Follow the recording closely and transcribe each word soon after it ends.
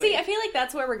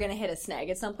that's where we're going to hit a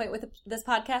snag at some point with this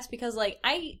podcast, because, like,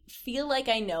 I feel like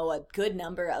I know a good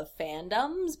number of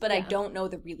fandoms, but I don't know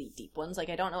the really deep ones. Like,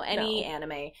 I don't know any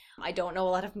anime. I don't know a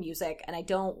lot of music, and I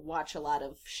don't watch a lot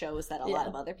of shows that a lot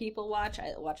of other people watch.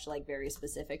 I watch, like, very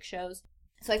specific shows.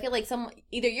 So I feel like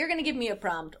either you're going to give me a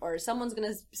prompt, or someone's going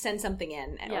to send something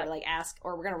in, or, like, ask,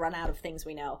 or we're going to run out of things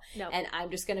we know. And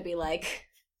I'm just going to be like,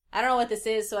 I don't know what this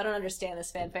is, so I don't understand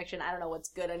this fan fiction. I don't know what's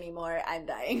good anymore. I'm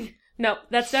dying. No,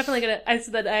 that's definitely going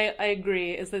to... I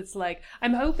agree. Is that it's like,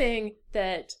 I'm hoping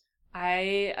that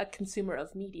a consumer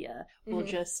of media, will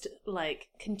just, like,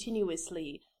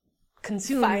 continuously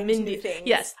consume new things.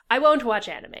 Yes, I won't watch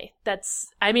anime.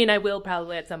 I will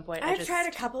probably at some point. I've tried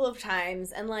a couple of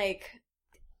times, and, like...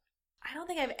 I don't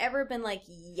think I've ever been like,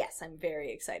 yes, I'm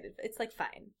very excited. It's, like,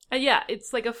 fine. Yeah,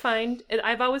 it's, like, a fine...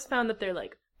 I've always found that they're,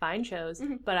 like, fine shows,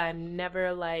 but I'm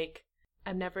never, like...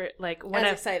 when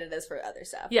as excited as for other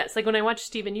stuff. Yes, like, when I watched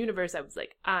Steven Universe, I was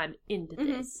like, I'm into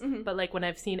this. But, like, when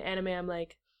I've seen anime, I'm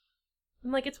like,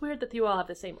 it's weird that you all have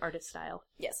the same artist style.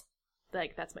 Yes.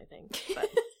 Like, that's my thing. But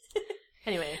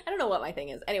anyway. I don't know what my thing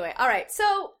is. Anyway, all right.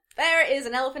 So, there is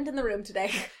an elephant in the room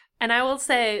today. And I will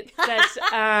say that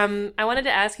I wanted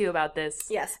to ask you about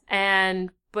this. Yes.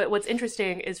 But what's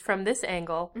interesting is from this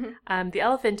angle, the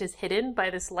elephant is hidden by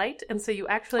this light, and so you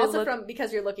actually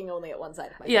because you're looking only at one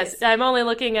side of my face. Yes, I'm only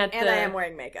looking at and I am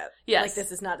wearing makeup. Yes. Like,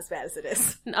 this is not as bad as it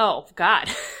is. Oh, God.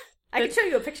 I can show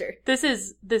you a picture. This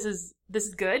is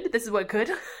good? This is what good?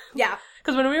 Yeah.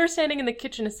 Because when we were standing in the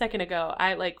kitchen a second ago,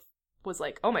 I, was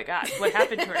like, oh my God, what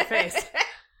happened to her face?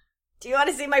 Do you want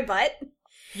to see my butt?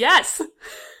 Yes!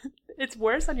 It's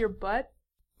worse on your butt?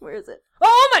 Where is it?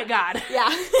 Oh my God!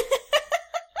 Yeah.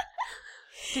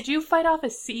 Did you fight off a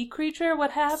sea creature?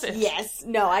 What happened? Yes.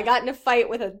 No, I got in a fight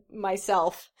with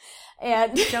myself.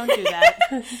 And don't do that.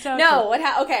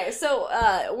 Okay, so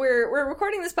we're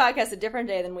recording this podcast a different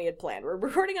day than we had planned. We're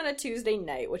recording on a Tuesday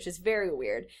night, which is very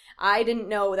weird. I didn't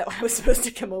know that I was supposed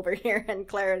to come over here, and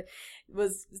Claire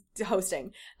was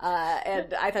hosting,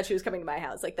 and I thought she was coming to my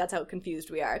house. Like, that's how confused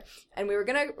we are. And we were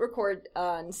gonna record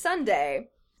on Sunday,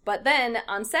 but then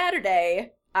on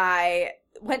Saturday, I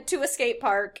went to a skate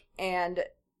park and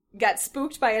got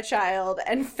spooked by a child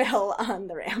and fell on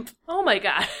the ramp. Oh my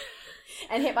God.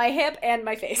 And hit my hip and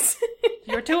my face.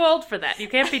 You're too old for that. You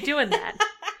can't be doing that.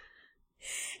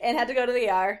 And had to go to the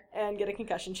ER and get a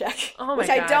concussion check. Oh my which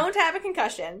God. I don't have a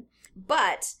concussion,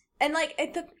 but, and like,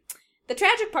 the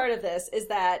tragic part of this is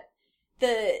that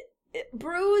the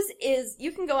bruise is,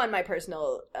 you can go on my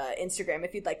personal Instagram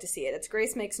if you'd like to see it. It's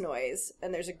Grace Makes Noise,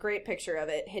 and there's a great picture of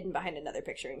it hidden behind another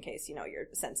picture in case, you're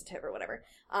sensitive or whatever.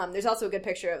 There's also a good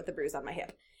picture of the bruise on my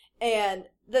hip. And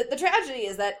the tragedy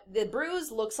is that the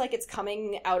bruise looks like it's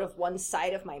coming out of one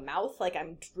side of my mouth, like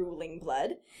I'm drooling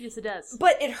blood. Yes, it does.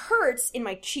 But it hurts in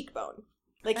my cheekbone.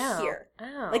 Like, here.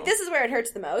 Ow. Like, this is where it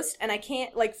hurts the most, and I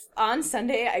can't, like, on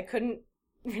Sunday, I couldn't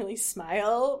really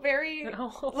smile very,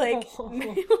 like,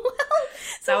 well,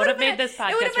 so that would have made this podcast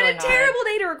really hard. It would have been a terrible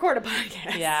day to record a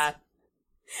podcast. Yeah.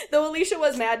 Though Alicia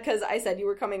was mad because I said you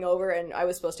were coming over and I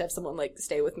was supposed to have someone, like,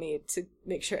 stay with me to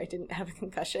make sure I didn't have a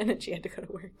concussion, and she had to go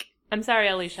to work. I'm sorry,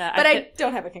 Alicia. But I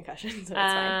don't have a concussion, so it's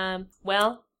fine.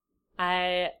 Well,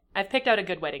 I've picked out a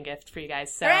good wedding gift for you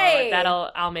guys, so Hooray!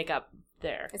 I'll make up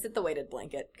there. Is it the weighted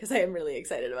blanket? Because I am really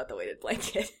excited about the weighted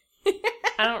blanket.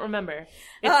 I don't remember.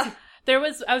 I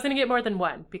was going to get more than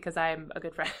one because I'm a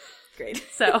good friend. Great.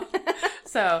 So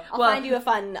I'll find you a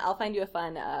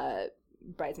fun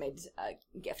bridesmaid's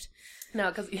gift. No,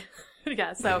 because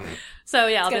yeah. So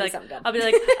yeah, I'll be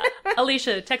like,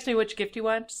 Alicia, text me which gift you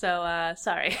want. So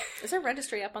sorry. Is there a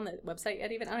registry up on the website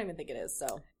yet? Even I don't even think it is.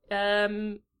 So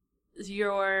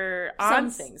your some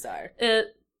things are.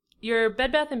 Your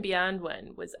Bed Bath and Beyond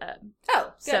one was up.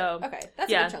 Oh, good. So okay,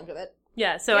 that's a good chunk of it.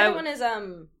 Yeah. So the other one is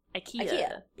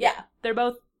IKEA. Yeah, they're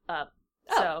both up.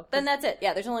 Oh, so then that's it.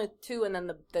 Yeah, there's only two, and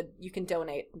then the you can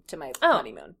donate to my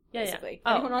honeymoon. Yeah, basically.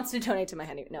 Yeah. Anyone wants to donate to my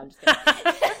honeymoon? No, I'm just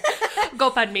kidding. Go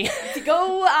fund me.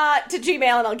 Go to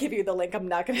Gmail, and I'll give you the link. I'm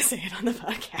not going to say it on the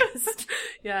podcast.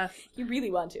 Yeah, you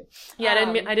really want to. Yeah,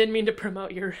 I didn't mean to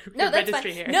promote your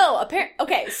registry here. No,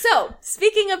 okay. So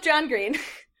speaking of John Green,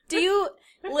 do you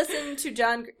listen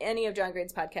to any of John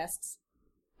Green's podcasts?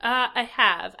 I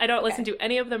have. I don't listen to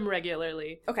any of them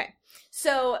regularly. Okay,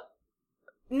 so.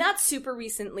 Not super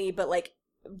recently, but, like,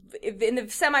 in the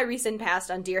semi-recent past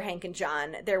on Dear Hank and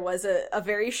John, there was a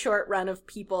very short run of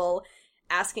people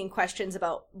asking questions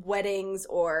about weddings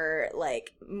or,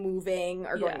 like, moving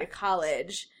or going to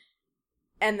college.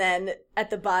 And then, at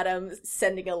the bottom,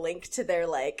 sending a link to their,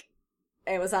 like,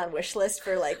 Amazon wish list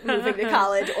for like moving to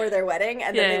college or their wedding,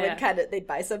 and then they'd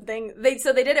buy something.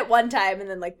 So they did it one time, and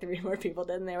then like 3 more people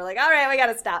did, and they were like, all right, we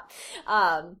gotta stop.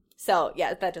 So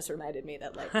yeah, that just reminded me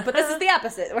that like, but this is the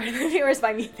opposite, where the viewers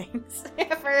buy me things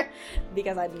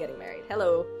because I'm getting married.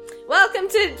 Hello, welcome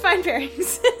to Fine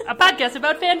Pairings, a podcast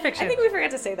about fan fiction. I think we forgot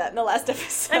to say that in the last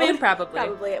episode. I mean, probably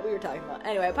we were talking about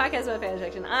anyway. A podcast about fan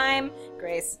fiction. I'm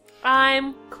Grace.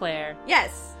 I'm Claire.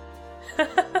 Yes,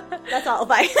 that's all.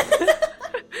 Bye.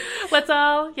 Let's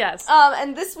all, yes.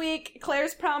 And this week,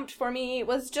 Claire's prompt for me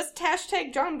was just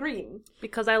hashtag John Green.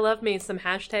 Because I love me some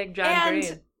hashtag John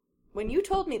Green. When you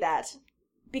told me that,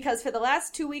 because for the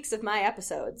last 2 weeks of my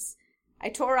episodes, I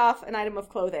tore off an item of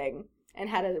clothing and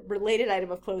had a related item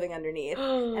of clothing underneath.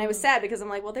 And I was sad because I'm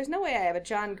like, well, there's no way I have a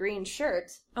John Green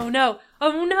shirt. Oh no.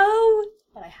 Oh no!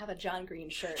 But I have a John Green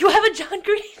shirt. You have a John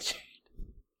Green shirt!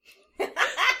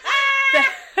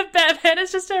 Batman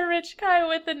is just a rich guy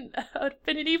with an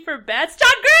affinity for bats. John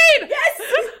Green! Yes!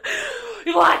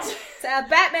 What? It's a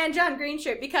Batman John Green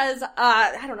shirt because,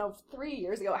 I don't know, 3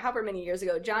 years ago, however many years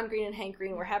ago, John Green and Hank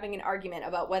Green were having an argument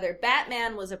about whether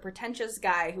Batman was a pretentious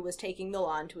guy who was taking the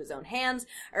law into his own hands,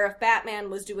 or if Batman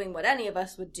was doing what any of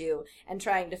us would do and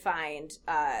trying to find,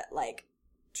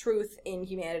 truth in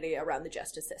humanity around the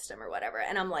justice system or whatever.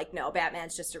 And I'm like, no,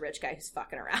 Batman's just a rich guy who's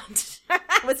fucking around.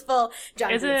 I was full John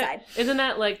Green side. Isn't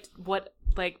that like what,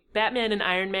 like, Batman and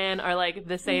Iron Man are like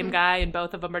the same guy, and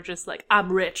both of them are just like,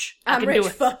 I'm rich. I can do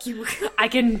it. Fuck you. I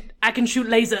can shoot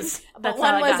lasers. But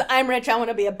one was, I'm rich, I want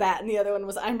to be a bat, and the other one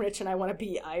was, I'm rich and I want to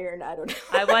be iron. I don't know.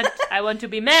 I want to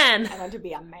be man. I want to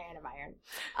be a man of iron.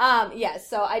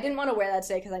 So I didn't want to wear that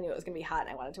today because I knew it was going to be hot and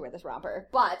I wanted to wear this romper.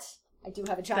 But I do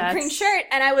have a John Green shirt,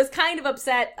 and I was kind of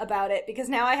upset about it, because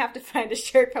now I have to find a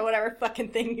shirt for whatever fucking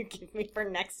thing you give me for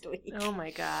next week. Oh my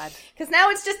god. Because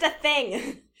now it's just a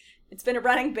thing. It's been a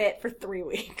running bit for 3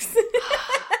 weeks.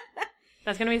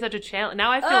 That's going to be such a challenge.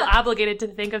 Now I feel obligated to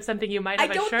think of something you might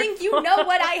have a shirt I don't think you know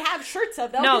what I have shirts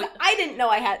of, though. No. I didn't know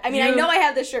I had. I mean, I know I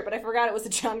have this shirt, but I forgot it was a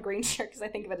John Green shirt, because I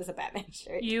think of it as a Batman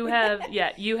shirt. You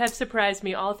have surprised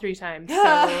me all 3 times,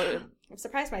 so... I've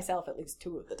surprised myself at least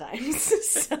 2 of the times.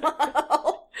 So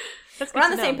we're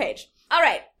on the same page. All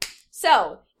right.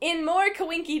 So, in more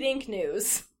Kawinky Dink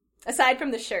news, aside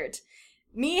from the shirt,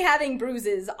 me having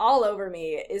bruises all over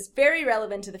me is very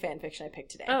relevant to the fanfiction I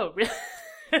picked today. Oh, really?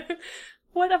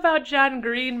 What about John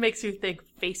Green makes you think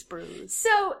face bruise?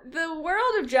 So, the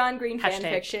world of John Green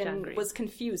fanfiction was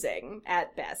confusing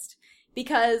at best,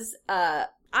 because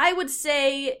I would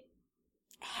say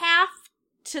half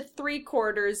to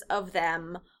 3/4 of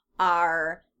them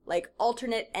are like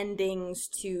alternate endings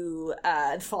to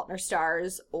The Fault in Our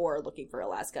Stars or Looking for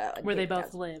Alaska. Where they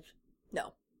both live.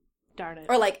 No. Darn it.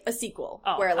 Or like a sequel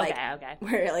where okay.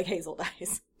 where like Hazel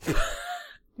dies.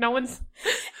 No one's...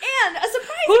 And a surprising...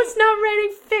 Who's not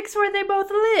writing fics where they both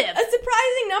live? A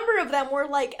surprising number of them were,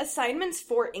 like, assignments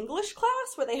for English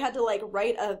class, where they had to, like,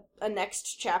 write a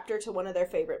next chapter to one of their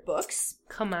favorite books.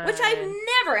 Come on. Which I've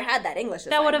never had that English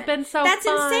assignment. That would have been so That's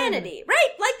fun. insanity, right?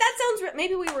 Like, that sounds...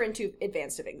 Maybe we were in too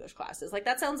advanced of English classes. Like,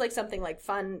 that sounds like something, like,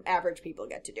 fun, average people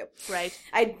get to do. Right.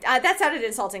 That sounded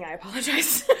insulting. I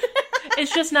apologize.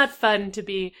 It's just not fun to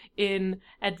be in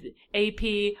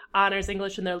AP Honors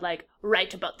English and they're like,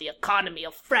 write about the economy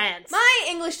of France. My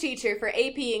English teacher for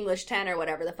AP English 10 or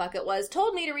whatever the fuck it was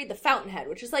told me to read The Fountainhead,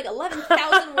 which is like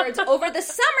 11,000 words over the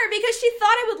summer because she thought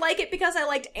I would like it because I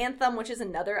liked Anthem, which is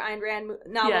another Ayn Rand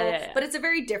novel. Yeah. But it's a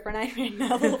very different Ayn Rand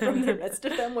novel from the rest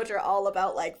of them, which are all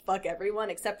about like fuck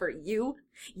everyone except for you.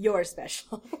 You're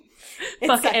special.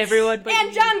 Fuck everyone but And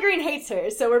you. John Green hates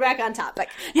her, so we're back on topic.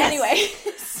 Yes. Anyway,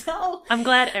 so... I'm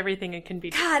glad everything can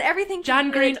be... God, everything John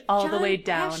Green all the way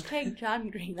down. Hashtag John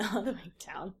Green all the way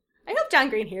down. I hope John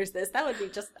Green hears this. That would be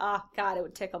just... Oh, God, it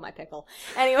would tickle my pickle.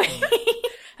 Anyway.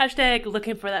 Hashtag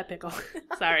looking for that pickle.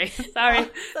 Sorry. That's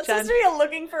supposed to be a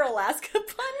looking for Alaska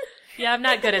pun? Yeah, I'm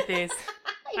not good at these.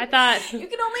 I thought... You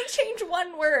can only change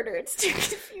one word or it's too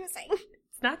confusing.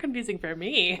 Not confusing for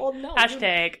me. Well, no.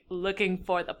 Hashtag looking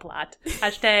for the plot.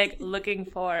 Hashtag looking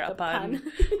for a pun.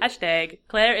 Hashtag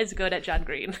Claire is good at John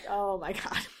Green. Oh my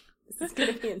god. This is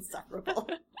going to be insufferable.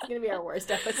 It's going to be our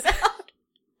worst episode.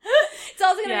 It's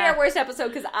also going to be our worst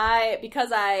episode because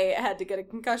I had to get a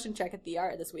concussion check at the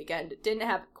ER this weekend, didn't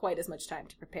have quite as much time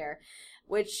to prepare.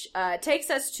 Which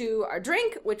takes us to our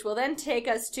drink, which will then take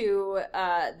us to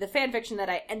the fanfiction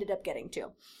that I ended up getting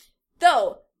to.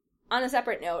 Though... On a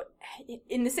separate note,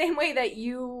 in the same way that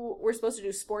you were supposed to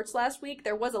do sports last week,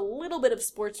 there was a little bit of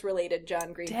sports-related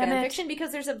John Green fanfiction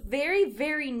because there's a very,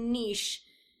 very niche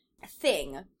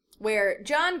thing where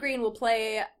John Green will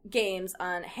play games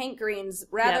on Hank Green's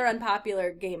rather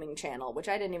unpopular gaming channel, which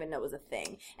I didn't even know was a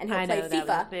thing. And he'll play FIFA. That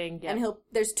was a thing. Yep. And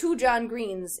there's 2 John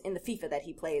Greens in the FIFA that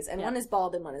he plays, and one is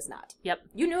bald and one is not. Yep.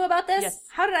 You knew about this? Yes.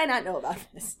 How did I not know about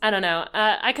this? I don't know.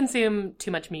 I consume too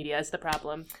much media is the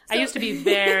problem. I used to be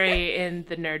very in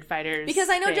the Nerd Fighters because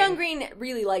I know thing. John Green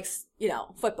really likes,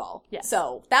 football. Yeah.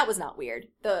 So that was not weird.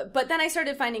 But then I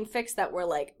started finding fics that were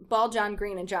like, bald John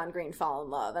Green and John Green fall in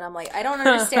love. And I'm like, I don't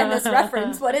understand this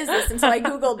reference. What is this? And so I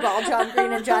Googled bald John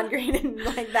Green and John Green, and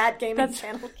like that gaming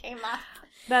channel came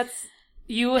up.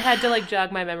 You had to like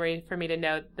jog my memory for me to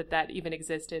know that even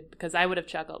existed, because I would have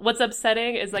chuckled. What's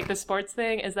upsetting is like the sports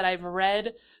thing is that I've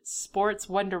read sports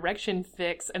One Direction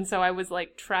fics, and so I was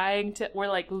like where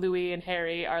like Louis and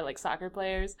Harry are like soccer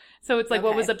players. So it's like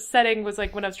what was upsetting was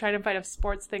like when I was trying to find a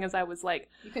sports thing, as I was like,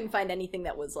 you couldn't find anything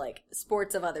that was like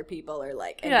sports of other people or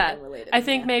like anything related. I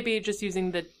think maybe just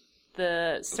using the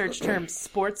search term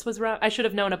sports was wrong. I should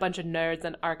have known a bunch of nerds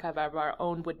and Archive of Our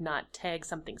Own would not tag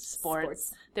something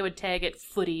sports. They would tag it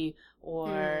footy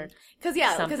or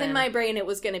because in my brain it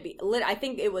was going to be I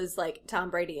think it was like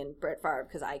Tom Brady and Brett Favre,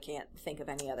 because I can't think of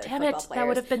any other football players. That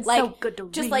would have been like, so good to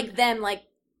read. Just like them like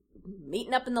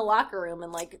meeting up in the locker room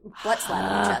and like butt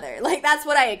slapping each other. Like that's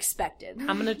what I expected.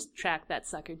 I'm going to track that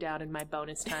sucker down in my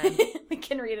bonus time. We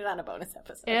can read it on a bonus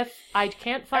episode. If I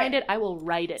can't find it, I will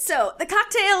write it. So the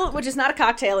cocktail, which is not a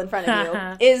cocktail in front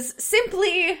of you, is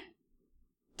simply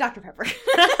Dr. Pepper.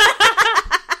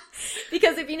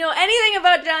 Because if you know anything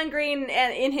about John Green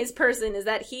and in his person, is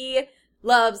that he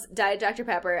loves Diet Dr.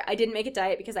 Pepper. I didn't make it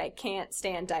diet because I can't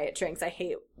stand diet drinks. I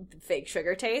hate the fake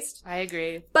sugar taste. I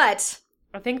agree. But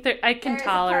I think I can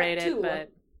tolerate it,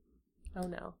 but oh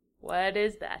no. What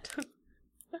is that?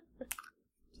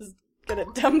 Just gonna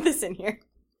dump this in here.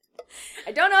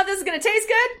 I don't know if this is gonna taste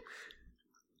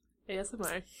good.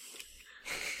 ASMR.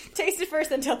 Taste it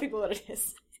first and tell people what it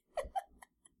is.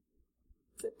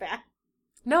 Is it bad?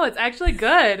 No, it's actually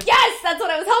good. Yes! That's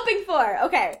what I was hoping for!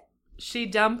 Okay. She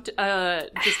dumped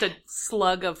just a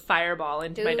slug of Fireball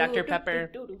into my Dr.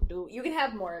 Pepper. You can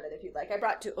have more of it if you'd like. I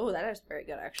brought 2. Oh, that is very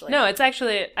good, actually. No, it's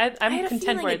actually... I'm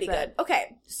content where it's at.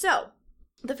 Okay, so...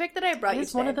 The fic that I brought you today...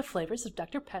 Is one of the flavors of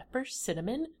Dr. Pepper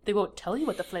cinnamon? They won't tell you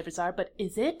what the flavors are, but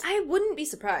is it? I wouldn't be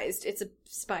surprised. It's a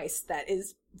spice that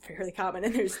is fairly common,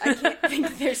 and I can't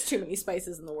think there's too many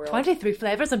spices in the world. 23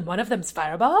 flavors and one of them's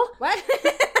Fireball? What?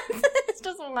 It's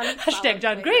just one Hashtag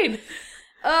John Green.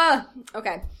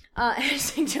 Okay.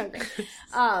 Hashtag John Green.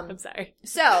 I'm sorry.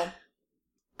 So,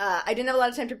 I didn't have a lot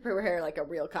of time to prepare like a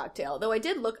real cocktail, though I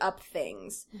did look up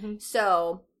things. Mm-hmm.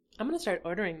 So... I'm gonna start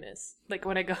ordering this. Like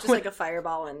when I go, just like a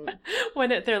Fireball and when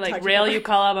they're like rail you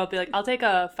call up, I'll be like, I'll take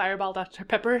a Fireball Dr.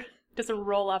 Pepper. Just a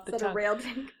roll off the tongue. A rail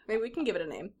drink? Maybe we can give it a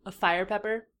name. A Fire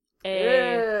Pepper.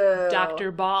 A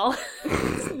Dr. Ball.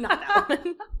 Not that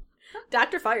one.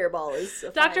 Dr. Fireball is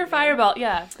a Dr. Fireball.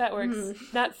 Yeah, that works. Mm-hmm.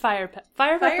 Not Fire Pepper.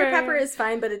 Fire Pepper is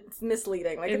fine, but it's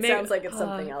misleading. Like it sounds like it's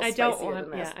something else. I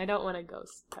don't want a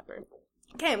ghost pepper.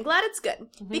 Okay, I'm glad it's good,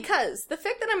 because the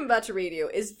fic that I'm about to read you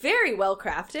is very well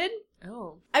crafted.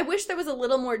 Oh. I wish there was a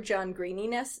little more John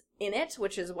Greeniness in it,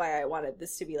 which is why I wanted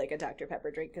this to be like a Dr.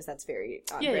 Pepper drink, because that's very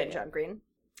on brand John Green.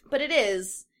 But it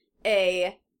is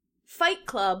a Fight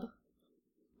Club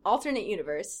alternate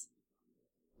universe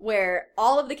where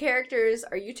all of the characters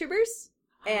are YouTubers,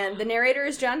 and the narrator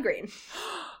is John Green.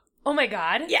 Oh my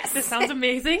god. Yes. This sounds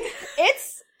amazing.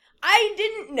 I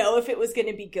didn't know if it was going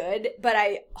to be good, but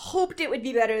I hoped it would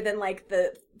be better than, like,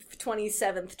 the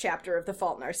 27th chapter of The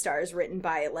Fault in Our Stars written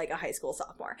by, like, a high school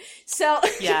sophomore. So,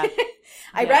 yeah.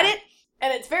 I read it,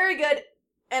 and it's very good,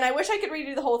 and I wish I could read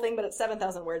you the whole thing, but it's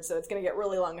 7,000 words, so it's going to get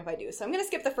really long if I do. So I'm going to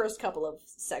skip the first couple of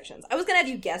sections. I was going to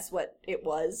have you guess what it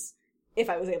was if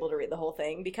I was able to read the whole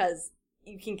thing, because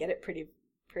you can get it pretty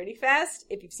fast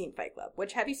if you've seen Fight Club.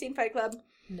 Have you seen Fight Club?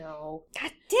 No.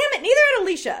 God damn it, neither had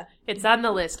Alicia. It's on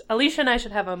the list. Alicia and I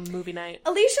should have a movie night.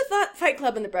 Alicia thought Fight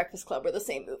Club and The Breakfast Club were the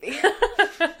same movie.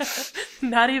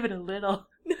 Not even a little.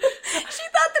 She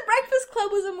thought The Breakfast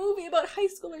Club was a movie about high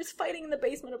schoolers fighting in the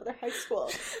basement of their high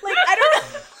school. Like, I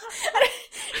don't know.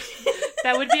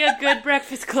 That would be a good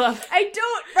Breakfast Club. Right?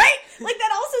 Like,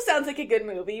 that also sounds like a good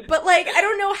movie, but, like, I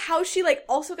don't know how she, like,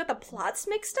 also got the plots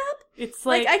mixed up. It's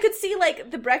like I could see,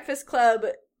 like, The Breakfast Club...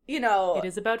 You know, it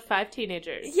is about 5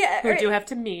 teenagers who do have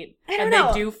to meet, and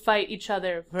they do fight each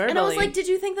other verbally. And I was like, did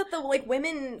you think that the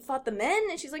women fought the men?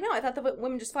 And she's like, no, I thought the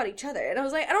women just fought each other. And I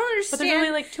was like, I don't understand. But there's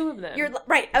only like 2 of them. You're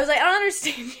right. I was like, I don't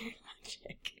understand your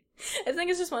logic. I think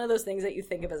it's just one of those things that you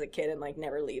think of as a kid and like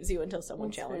never leaves you until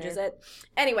someone challenges it.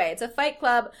 Anyway, it's a Fight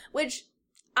Club, which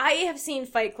I have seen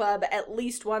Fight Club at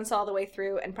least once all the way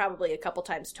through, and probably a couple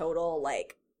times total,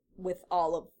 like with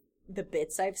all of the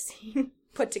bits I've seen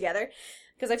put together.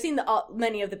 Because I've seen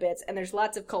many of the bits, and there's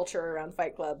lots of culture around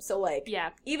Fight Club. So, like,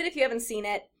 even if you haven't seen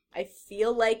it, I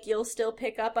feel like you'll still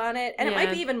pick up on it. And it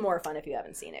might be even more fun if you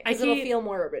haven't seen it. Because it'll feel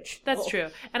more original. That's true.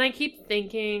 And I keep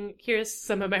thinking, here's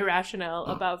some of my rationale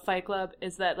about Fight Club,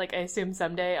 is that, like, I assume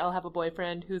someday I'll have a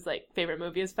boyfriend whose, like, favorite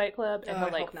movie is Fight Club, and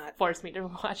he'll, like, force me to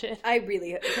watch it. I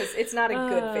really, because it's not a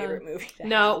good favorite movie to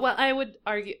have. Well, I would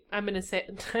argue, I'm gonna say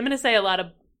a lot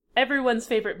of, everyone's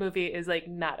favorite movie is, like,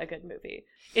 not a good movie.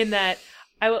 In that,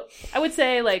 I would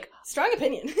say, like... Strong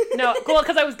opinion. No, well,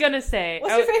 because I was gonna say...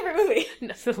 What's your favorite movie?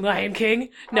 The Lion King.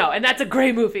 No, and that's a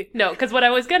great movie. No, because what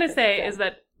I was gonna say is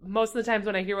that most of the times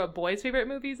when I hear what boys' favorite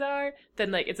movies are,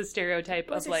 then, like, it's a stereotype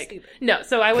boys of, like... Stupid. No,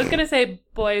 so I was gonna say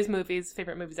boys'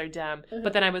 favorite movies are dumb,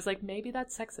 but then I was like, maybe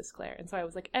that's sexist, Claire. And so I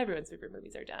was like, everyone's favorite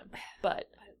movies are dumb. But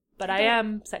I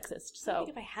am sexist, so... I don't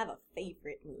think if I have a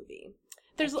favorite movie.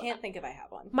 I can't think if I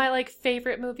have one. My, like,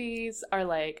 favorite movies are,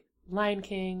 like... Lion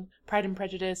King, Pride and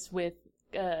Prejudice with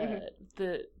Keira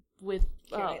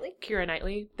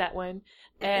Knightley, that one,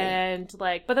 and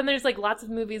like, but then there's like lots of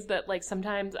movies that like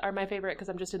sometimes are my favorite because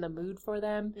I'm just in the mood for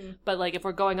them. But like if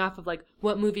we're going off of like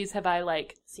what movies have I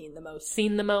like seen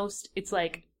the most, it's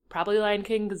like probably Lion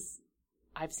King because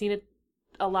I've seen it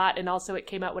a lot, and also it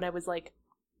came out when I was like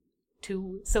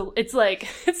 2, so it's like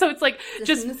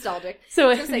just nostalgic.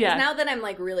 So now that I'm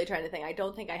like really trying to think, I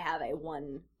don't think I have a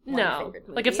one favorite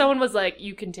movie. Like if someone was like,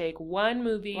 you can take one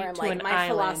movie where I'm to like, an my island.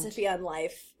 philosophy on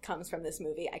life comes from this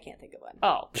movie, I can't think of one.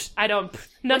 Oh, I don't.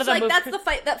 None of them. Like that's the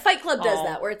fight. That Fight Club does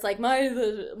that, where it's like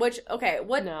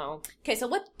what? No. Okay, so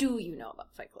what do you know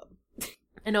about Fight Club?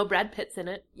 I know Brad Pitt's in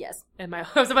it. Yes. And I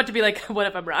was about to be like, what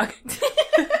if I'm wrong?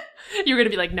 You were going to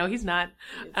be like, no, he's not.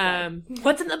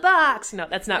 What's in the box? No,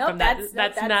 that's not from that.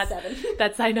 That's not 7.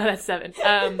 I know that's 7.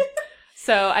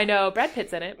 So I know Brad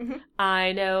Pitt's in it. Mm-hmm.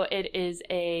 I know it is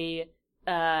a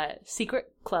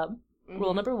secret club. Mm-hmm.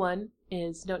 Rule number 1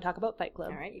 is don't talk about Fight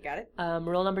Club. All right, you got it.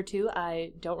 Rule number 2,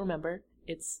 I don't remember.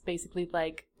 It's basically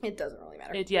like... It doesn't really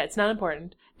matter. It's not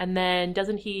important. And then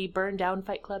doesn't he burn down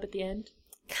Fight Club at the end?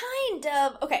 Kind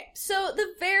of. Okay, so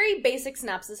the very basic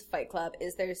synopsis of Fight Club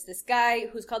is there's this guy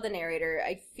who's called the narrator.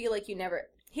 I feel like he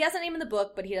has a name in the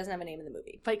book, but he doesn't have a name in the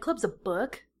movie. Fight Club's a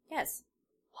book? Yes.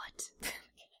 What?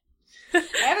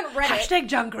 I haven't read it. Hashtag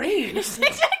John Green.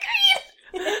 Hashtag John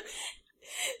Green.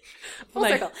 Full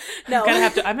circle. No.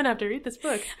 I'm gonna have to read this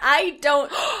book. I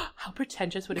don't. How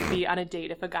pretentious would it be on a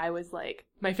date if a guy was like,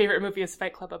 my favorite movie is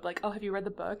Fight Club. I'm like, oh, have you read the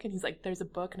book? And he's like, there's a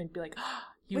book. And I'd be like, oh,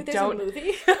 Wait, don't. There's a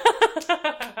movie?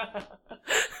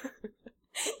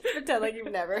 Pretend like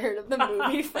you've never heard of the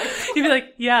movie. He'd be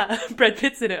like, yeah, Brad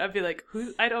Pitt's in it. I'd be like,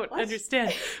 who? I don't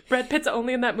understand. Brad Pitt's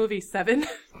only in that movie 7?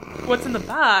 What's in the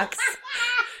box?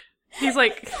 He's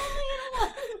like...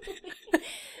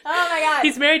 Oh my god. He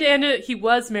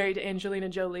was married to Angelina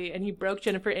Jolie, and he broke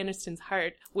Jennifer Aniston's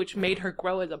heart, which made her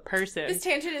grow as a person. This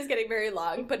tangent is getting very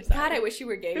long, but God, I wish you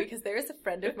were gay, because there is a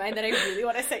friend of mine that I really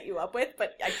want to set you up with,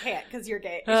 but I can't, because you're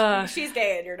gay. She's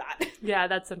gay and you're not. Yeah,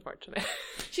 that's unfortunate.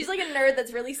 She's like a nerd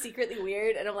that's really secretly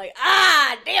weird, and I'm like,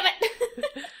 damn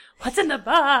it! What's in the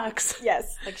box?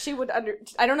 Yes, like she would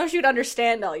I don't know if she would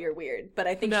understand all your weird, but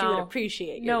I think she would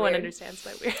appreciate your No weird. one understands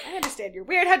my weird. I understand your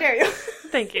weird, how dare you?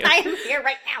 Thank you. I am here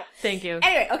right now. Thank you.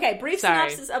 Anyway, okay, brief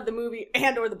synopsis of the movie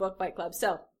and or the book Fight Club.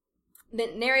 So, the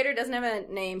narrator doesn't have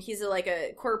a name. He's like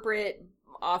a corporate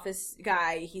office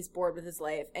guy. He's bored with his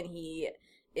life, and he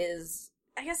is,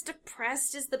 I guess,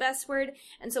 depressed is the best word.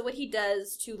 And so what he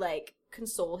does to, like,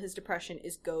 console his depression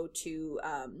is go to,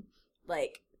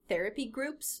 like, therapy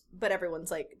groups, but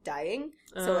everyone's like dying.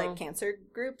 So like cancer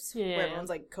groups where everyone's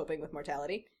like coping with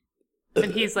mortality.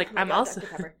 And he's like, I'm also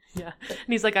yeah. And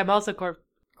he's like, I'm also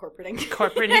corporating.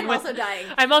 I'm also dying.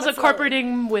 I'm also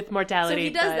corporating with mortality. So he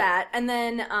does that, and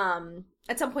then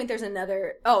at some point there's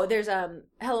another. There's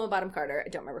Helena Bonham Carter. I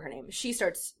don't remember her name. She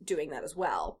starts doing that as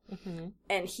well,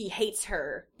 and he hates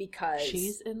her because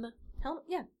she's in the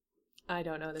yeah. I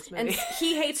don't know this movie. And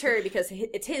he hates her because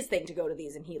it's his thing to go to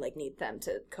these, and he like needs them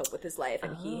to cope with his life,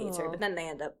 and he hates her. But then they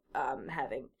end up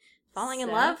falling in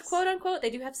love, quote unquote. They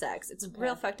do have sex. It's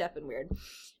real fucked up and weird.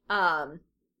 And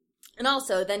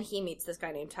also then he meets this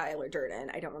guy named Tyler Durden.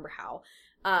 I don't remember how.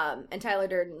 And Tyler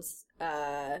Durden's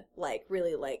like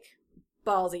really like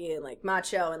ballsy and like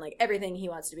macho and like everything he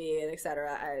wants to be, and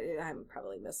etc. I'm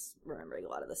probably misremembering a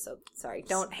lot of this, so sorry.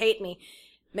 Don't hate me.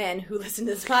 Men who listen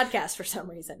to this podcast for some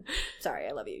reason. Sorry,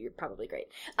 I love you. You're probably great.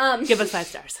 Give us 5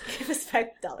 stars. Give us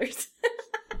 $5.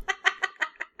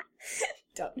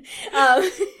 Don't.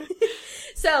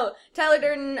 So Tyler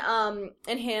Durden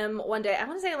and him one day, I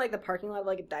want to say like the parking lot of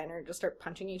like a diner, just start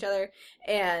punching each other,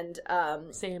 and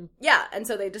same. Yeah, and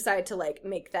so they decide to like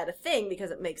make that a thing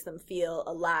because it makes them feel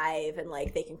alive and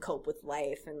like they can cope with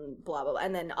life and blah blah blah.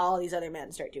 And then all these other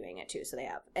men start doing it too, so they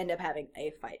end up having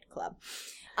a fight club.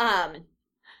 And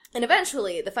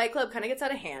eventually the fight club kind of gets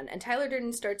out of hand, and Tyler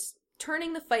Durden starts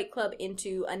turning the fight club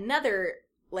into another,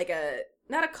 like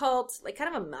not a cult, like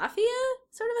kind of a mafia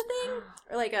sort of a thing,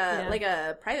 or like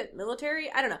a private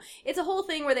military. I don't know. It's a whole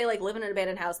thing where they like live in an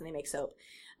abandoned house and they make soap.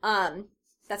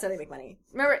 That's how they make money.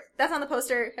 Remember, that's on the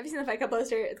poster. Have you seen the Fight Club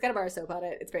poster? It's got a bar of soap on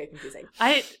it. It's very confusing.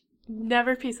 I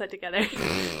never pieced that together.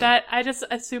 That I just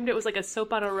assumed it was like a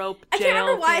soap on a rope jail I can't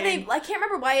remember why thing. I can't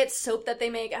remember why it's soap that they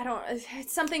make.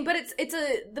 It's something, but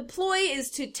the ploy is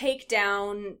to take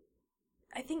down,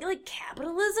 I think, like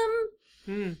capitalism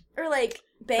or like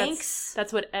banks.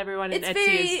 That's what everyone in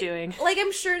Etsy is doing. Like,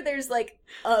 I'm sure there's like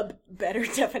a better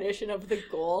definition of the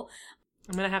goal.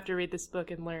 I'm gonna have to read this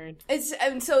book and learn.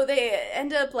 And so they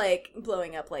end up like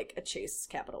blowing up like a Chase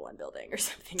Capital One building or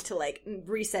something to like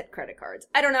reset credit cards.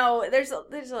 I don't know. There's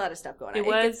a lot of stuff going on. It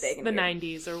was the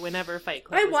 90s or whenever Fight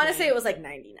Club. I want to say it was like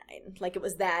 99. Like it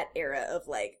was that era of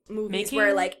like movies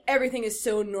where like everything is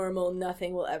so normal,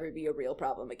 nothing will ever be a real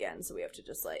problem again. So we have to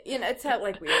just like, it's how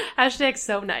like weird. Hashtag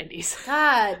so 90s.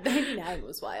 God, 99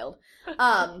 was wild.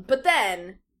 But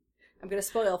then I'm gonna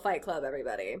spoil Fight Club,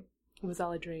 everybody. It was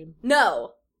all a dream.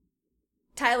 No.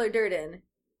 Tyler Durden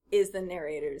is the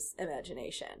narrator's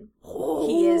imagination.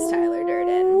 He is Tyler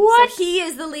Durden. What? So he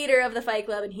is the leader of the Fight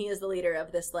Club, and he is the leader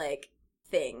of this, like,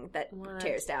 thing that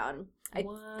tears down. I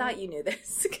thought you knew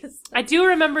this, because I do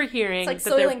remember hearing it's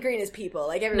like Soylent Green is people.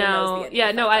 Like, everyone knows the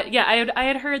end. I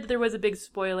had heard that there was a big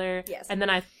spoiler. Yes. And then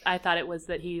I thought it was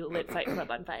that he lit Fight Club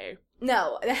on fire.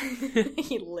 No,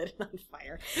 he lit it on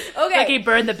fire. Okay. Like he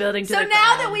burned the building to the ground. So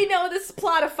now that we know this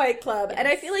plot of Fight Club, and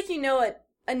I feel like you know it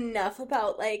enough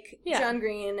about, like, John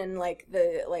Green and, like,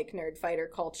 the, like, nerd fighter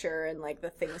culture and, like, the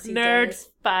things he does.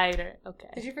 Fighter. Okay.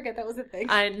 Did you forget that was a thing?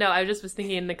 I just was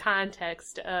thinking in the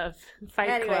context of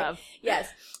Fight Club. Yes.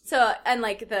 So, and,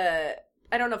 like,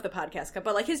 I don't know if the podcast cut,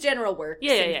 but, like, his general works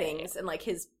and things and, like,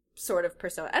 his sort of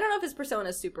persona. I don't know if his persona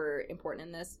is super important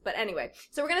in this, but anyway.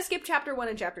 So we're going to skip chapter 1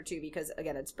 and chapter 2 because,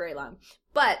 again, it's very long.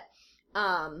 But,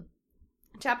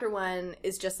 chapter 1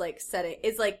 is just, like,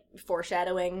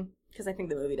 foreshadowing, because I think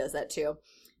the movie does that too.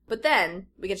 But then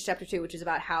we get to chapter 2, which is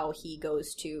about how he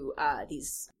goes to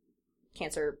these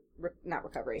cancer,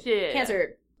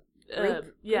 cancer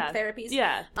group therapies.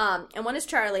 Yeah. And one is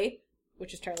Charlie,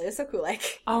 which is Charlie is so cool,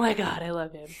 like. Oh my god, I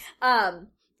love him.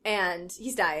 And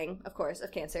he's dying, of course,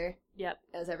 of cancer. Yep.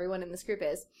 As everyone in this group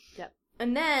is. Yep.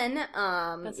 And then,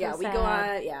 so we sad. go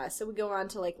on, so we go on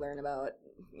to, like, learn about,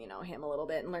 him a little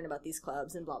bit and learn about these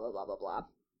clubs and blah, blah, blah, blah, blah.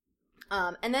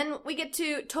 And then we get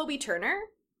to Toby Turner,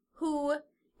 who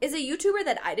is a YouTuber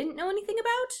that I didn't know anything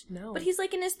about. No. But he's,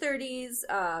 like, in his 30s.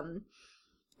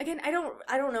 Again, I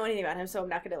don't know anything about him, so I'm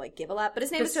not going to, like, give a lot. But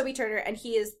his name is Toby Turner, and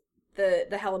he is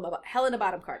the Helena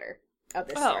Bonham Carter of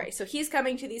this story. So he's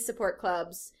coming to these support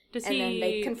clubs, then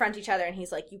they confront each other, and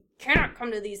he's like, "You cannot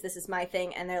come to these. This is my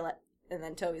thing." And and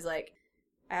then Toby's like,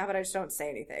 "How about I just don't say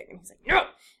anything?" And he's like, "No."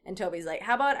 And Toby's like,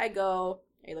 "How about I go?"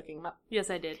 Are you looking him up? Yes,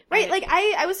 I did. Right, like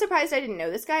I was surprised I didn't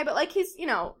know this guy, but like he's he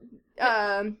looks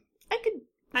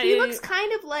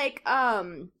kind of like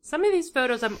some of these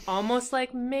photos I'm almost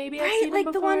like maybe I've seen like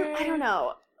him the before. one I don't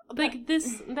know. Like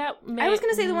that I was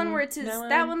gonna say the one where it's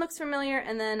that one looks familiar,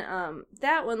 and then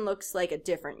that one looks like a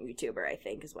different YouTuber, I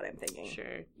think, is what I'm thinking.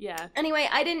 Sure. Yeah. Anyway,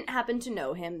 I didn't happen to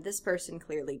know him. This person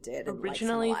clearly did. And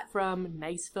originally from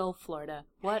Niceville, Florida.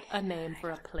 What a name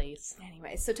for a place.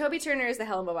 Anyway, so Toby Turner is the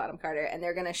Helena Bonham Carter, and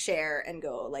they're gonna share and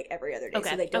go like every other day,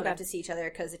 so they don't have to see each other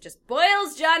because it just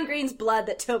boils John Green's blood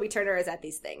that Toby Turner is at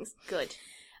these things. Good.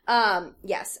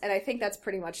 Yes, and I think that's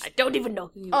pretty much. I don't even know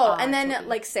who you are. Oh, and then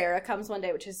like Sarah comes one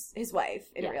day, which is his wife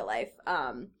in real life.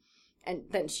 And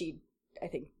then she, I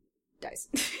think, dies.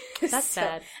 That's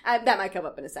sad. That might come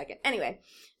up in a second. Anyway,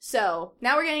 so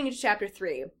now we're getting into chapter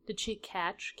 3. Did she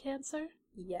catch cancer?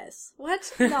 Yes.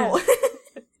 What? No.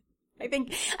 I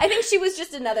think she was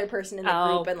just another person in the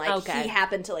group, and like he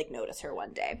happened to like notice her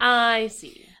one day. I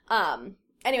see.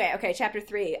 Anyway, okay, chapter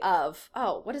 3 of,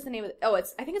 what is the name of it?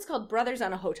 I think it's called Brothers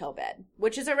on a Hotel Bed,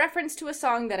 which is a reference to a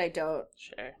song that I don't.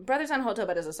 Sure. Brothers on a Hotel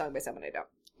Bed is a song by someone I don't.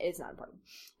 It's not important.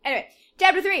 Anyway,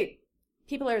 chapter 3.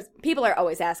 People are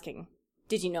always asking,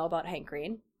 did you know about Hank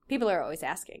Green? People are always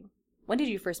asking, when did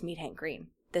you first meet Hank Green?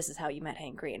 This is how you met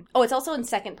Hank Green. Oh, it's also in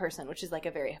second person, which is like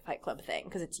a very Fight Club thing,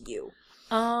 because it's you.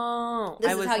 Oh.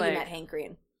 This is how you met Hank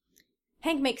Green.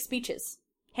 Hank makes speeches.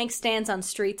 Hank stands on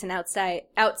streets and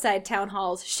outside town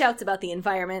halls, shouts about the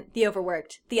environment, the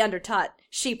overworked, the undertaught,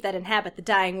 sheep that inhabit the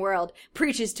dying world,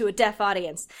 preaches to a deaf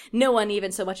audience. No one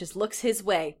even so much as looks his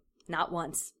way. Not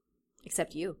once.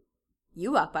 Except you.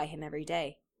 You walk by him every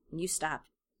day, and you stop,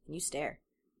 and you stare.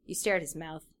 You stare at his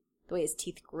mouth, the way his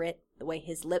teeth grit, the way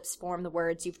his lips form the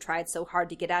words you've tried so hard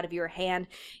to get out of your hand.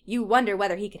 You wonder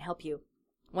whether he can help you.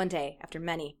 One day, after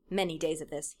many, many days of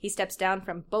this, he steps down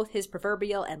from both his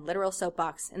proverbial and literal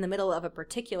soapbox in the middle of a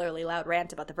particularly loud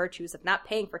rant about the virtues of not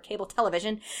paying for cable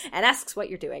television and asks what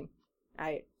you're doing.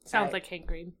 Sounds like Hank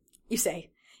Green. You say,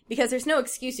 because there's no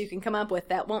excuse you can come up with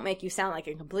that won't make you sound like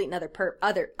a complete and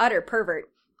utter pervert.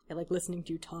 I like listening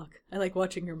to you talk. I like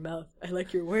watching your mouth. I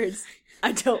like your words.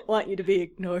 I don't want you to be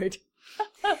ignored.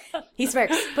 He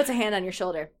smirks, puts a hand on your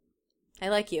shoulder. I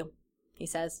like you, he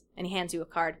says, and he hands you a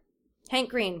card. Hank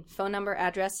Green, phone number,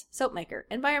 address, soap maker,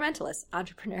 environmentalist,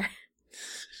 entrepreneur.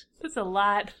 That's a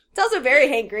lot. It's also very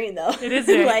Hank Green, though. It is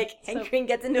very. Like, Hank Green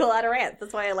gets into a lot of rants.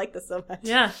 That's why I like this so much.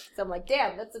 Yeah. So I'm like,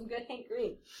 damn, that's some good Hank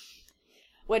Green.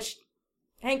 Which,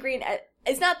 Hank Green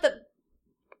is not the...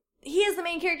 He is the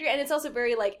main character, and it's also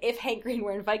very, like, if Hank Green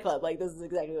were in Fight Club, like, this is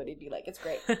exactly what he'd be like. It's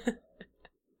great.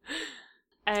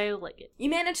 I like it. You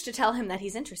manage to tell him that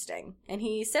he's interesting, and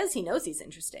he says he knows he's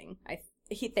interesting.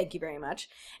 Thank you very much.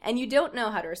 And you don't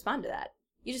know how to respond to that.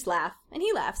 You just laugh, and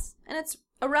he laughs, and it's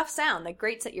a rough sound that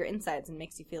grates at your insides and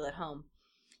makes you feel at home.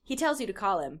 He tells you to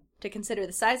call him, to consider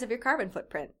the size of your carbon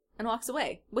footprint, and walks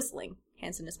away, whistling,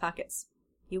 hands in his pockets.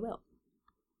 You will.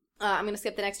 I'm going to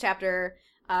skip the next chapter,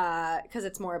 because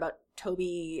it's more about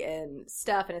Toby and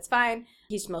stuff, and it's fine.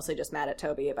 He's mostly just mad at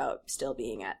Toby about still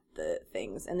being at the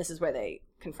things, and this is where they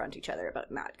confront each other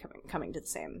about not coming to the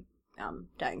same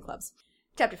dying clubs.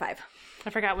 Chapter 5. I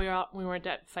forgot we weren't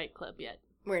at Fight Club yet.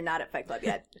 We're not at Fight Club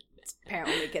yet.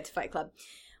 Apparently we get to Fight Club.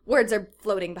 Words are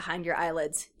floating behind your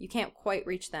eyelids. You can't quite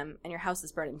reach them, and your house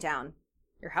is burning down.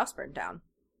 Your house burned down.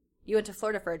 You went to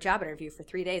Florida for a job interview for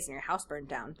 3 days, and your house burned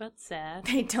down. That's sad.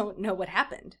 They don't know what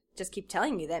happened. Just keep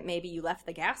telling you that maybe you left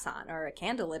the gas on, or a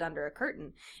candle lit under a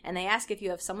curtain, and they ask if you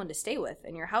have someone to stay with,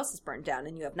 and your house is burned down,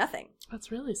 and you have nothing. That's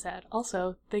really sad.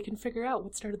 Also, they can figure out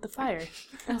what started the fire.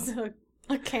 Also,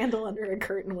 a candle under a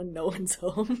curtain when no one's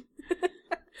home.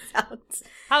 Sounds...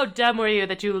 How dumb were you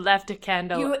that you left a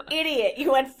candle? You idiot!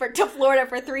 You went to Florida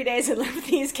for 3 days and left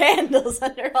these candles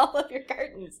under all of your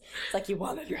curtains. It's like you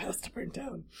wanted your house to burn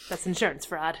down. That's insurance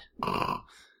fraud.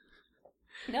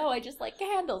 No, I just like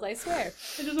candles, I swear.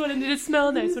 I just wanted it to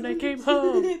smell nice when I came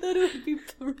home. I thought it would be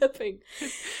ripping.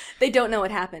 They don't know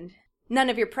what happened. None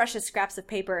of your precious scraps of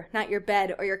paper, not your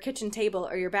bed, or your kitchen table,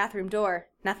 or your bathroom door.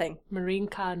 Nothing. Marie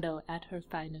Kondo at her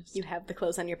finest. You have the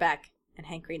clothes on your back, and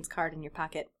Hank Green's card in your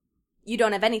pocket. You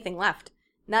don't have anything left.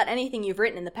 Not anything you've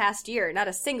written in the past year. Not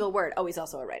a single word. Oh, he's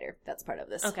also a writer. That's part of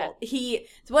this. Okay.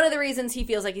 It's one of the reasons he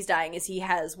feels like he's dying is he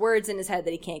has words in his head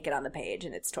that he can't get on the page,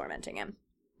 and it's tormenting him.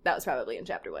 That was probably in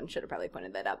chapter 1. Should have probably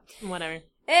pointed that out. Whatever.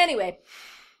 Anyway.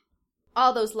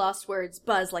 All those lost words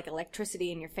buzz like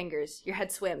electricity in your fingers. Your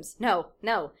head swims. No.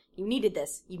 You needed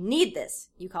this. You need this,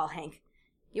 you call Hank.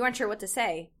 You aren't sure what to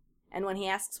say. And when he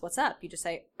asks what's up, you just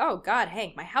say, oh, God,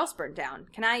 Hank, my house burned down.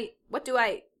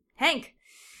 Hank!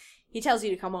 He tells you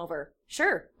to come over.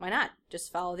 Sure, why not?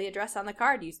 Just follow the address on the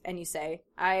card. And you say,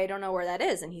 I don't know where that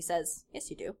is. And he says, yes,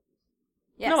 you do.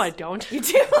 Yes. No, I don't. You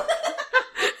do.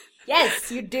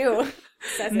 Yes, you do.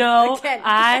 No,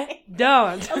 I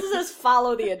don't. It also says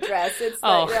follow the address. It's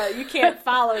like, you can't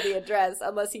follow the address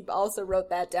unless he also wrote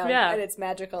that down. Yeah. And it's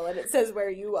magical and it says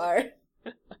where you are.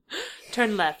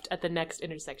 Turn left at the next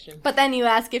intersection. But then you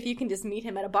ask if you can just meet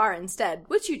him at a bar instead,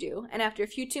 which you do. And after a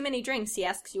few too many drinks, he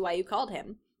asks you why you called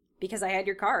him. Because I had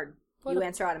your card. You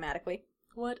answer automatically.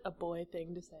 What a boy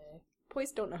thing to say.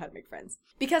 Boys don't know how to make friends.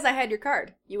 Because I had your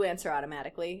card. You answer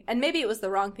automatically. And maybe it was the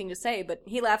wrong thing to say, but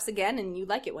he laughs again and you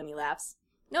like it when he laughs.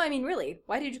 No, I mean really.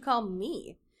 Why did you call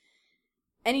me?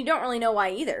 And you don't really know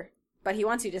why either. But he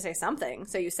wants you to say something,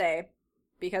 so you say,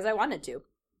 because I wanted to.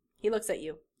 He looks at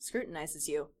you, scrutinizes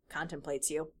you, contemplates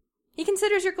you. He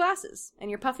considers your glasses and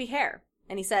your puffy hair.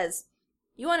 And he says,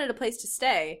 you wanted a place to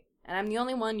stay, and I'm the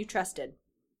only one you trusted.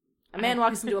 A man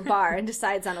walks into a bar and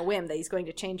decides on a whim that he's going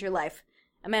to change your life.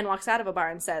 A man walks out of a bar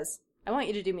and says, I want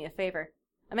you to do me a favor.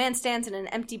 A man stands in an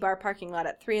empty bar parking lot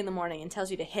at 3 a.m. and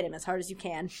tells you to hit him as hard as you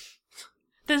can.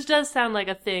 This does sound like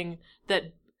a thing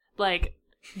that, like,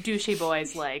 douchey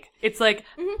boys like. It's like,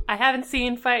 I haven't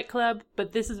seen Fight Club,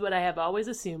 but this is what I have always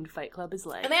assumed Fight Club is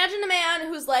like. Imagine a man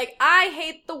who's like, I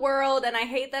hate the world, and I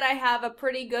hate that I have a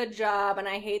pretty good job, and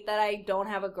I hate that I don't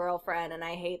have a girlfriend, and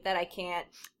I hate that I can't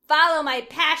follow my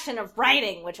passion of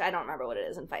writing, which I don't remember what it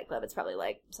is in Fight Club. It's probably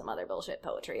like some other bullshit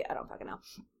poetry. I don't fucking know.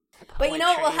 But you know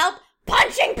what will help?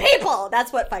 Punching people!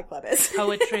 That's what Fight Club is.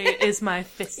 Poetry is my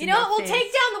fist. You know what will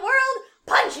take down the world?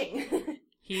 Punching!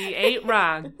 He ain't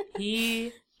wrong.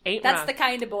 He ain't wrong. That's the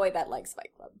kind of boy that likes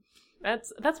Fight Club.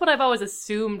 That's what I've always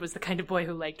assumed was the kind of boy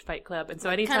who liked Fight Club. And so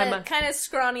anytime kind of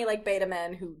scrawny like beta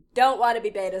men who don't want to be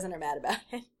betas and are mad about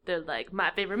it. They're like,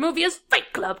 my favorite movie is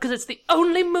Fight Club because it's the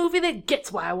only movie that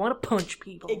gets why I want to punch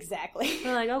people. Exactly.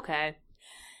 They're like, okay.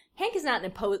 Hank is not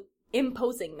an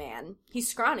imposing man. He's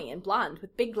scrawny and blonde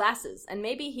with big glasses, and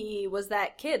maybe he was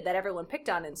that kid that everyone picked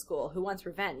on in school who wants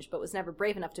revenge but was never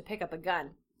brave enough to pick up a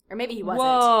gun. Or maybe he wasn't.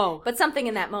 Whoa. But something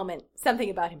in that moment, something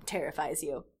about him terrifies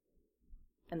you.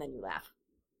 And then you laugh.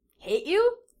 Hate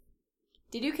you?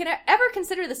 Did you ever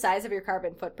consider the size of your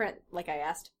carbon footprint, like I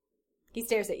asked? He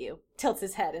stares at you, tilts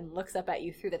his head, and looks up at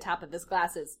you through the top of his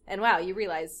glasses. And wow, you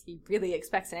realize he really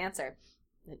expects an answer.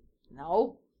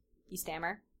 No, you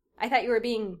stammer. I thought you were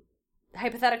being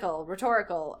hypothetical,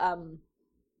 rhetorical.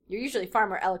 You're usually far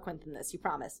more eloquent than this, you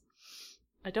promise.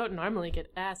 I don't normally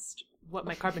get asked what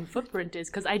my carbon footprint is,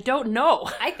 because I don't know.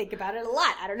 I think about it a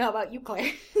lot. I don't know about you,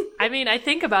 Claire. I mean, I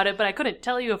think about it, but I couldn't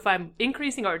tell you if I'm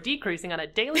increasing or decreasing on a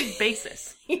daily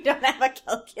basis. You don't have a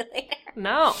calculator?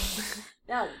 No.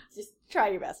 No, just try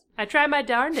your best. I try my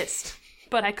darndest,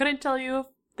 but I couldn't tell you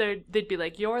if they'd be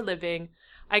like, you're living.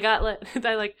 I got,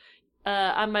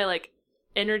 on my,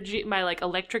 energy, my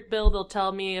electric bill, they'll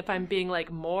tell me if I'm being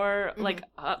more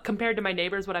compared to my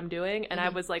neighbors what I'm doing, and I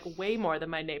was way more than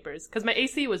my neighbors because my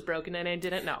AC was broken and I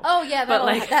didn't know. Oh yeah,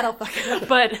 that'll fuck it up.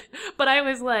 But I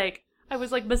was like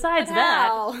besides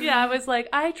that, yeah, I was like,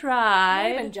 I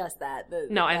tried. Not even just that.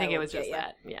 No, I think it was just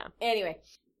that. Yeah. Anyway,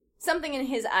 something in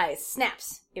his eyes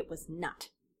snaps. It was not.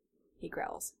 He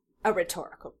growls. A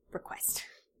rhetorical request.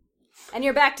 And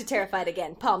you're back to terrified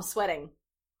again, palms sweating.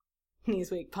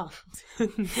 Knees weak, palms.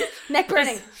 Neck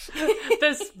burning.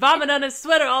 There's vomit on his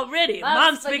sweater already.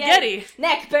 Mom's spaghetti.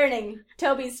 Neck burning.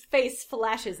 Toby's face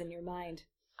flashes in your mind.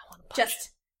 I want to punch.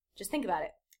 Just think about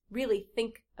it. Really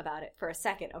think about it for a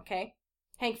second, okay?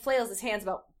 Hank flails his hands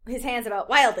about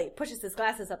wildly, pushes his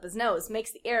glasses up his nose,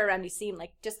 makes the air around you seem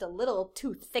like just a little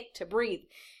too thick to breathe.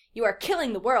 You are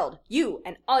killing the world, you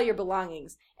and all your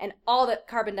belongings, and all the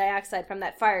carbon dioxide from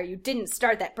that fire you didn't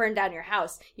start that burned down your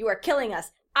house. You are killing us.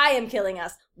 I am killing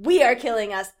us. We are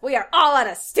killing us. We are all on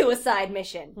a suicide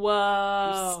mission.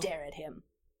 Whoa. You stare at him.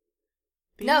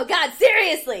 No, God,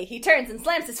 seriously! He turns and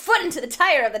slams his foot into the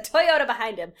tire of the Toyota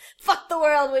behind him. Fuck the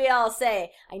world, we all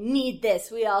say. I need this,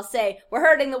 we all say. We're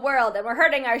hurting the world, and we're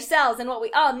hurting ourselves, and what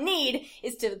we all need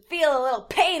is to feel a little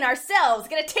pain ourselves,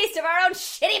 get a taste of our own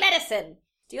shitty medicine.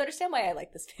 Do you understand why I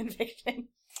like this fanfiction?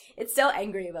 It's so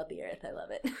angry about the earth. I love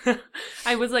it.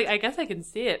 I was like, I guess I can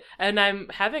see it. And I'm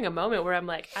having a moment where I'm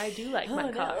like, I do like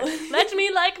my car. Let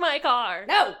me like my car.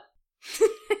 No!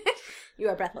 You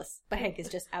are breathless, but Hank is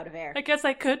just out of air. I guess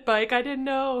I could bike. I didn't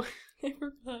know. I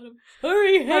forgot him.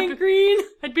 Hurry, Hank Green!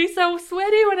 I'd be so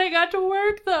sweaty when I got to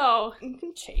work, though. You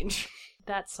can change.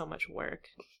 That's so much work.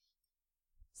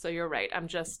 So you're right. I'm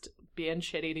just being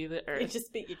shitty to the earth.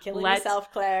 You're killing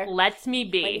yourself, Claire. Let me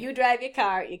be. When you drive your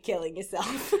car, you're killing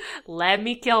yourself. Let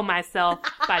me kill myself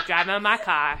by driving my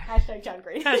car. Hashtag John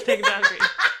Green. Hashtag John Green.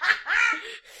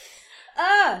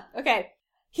 Okay.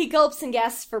 He gulps and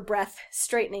gasps for breath,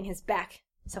 straightening his back.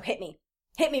 So hit me.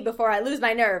 Hit me before I lose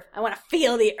my nerve. I want to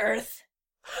feel the earth.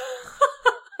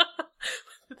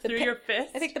 Through your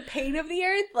fist? I think the pain of the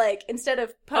earth, instead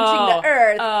of punching the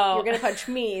earth, you're going to punch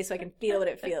me so I can feel what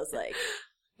it feels like.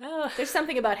 There's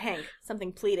something about Hank,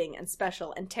 something pleading and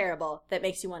special and terrible that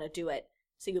makes you want to do it.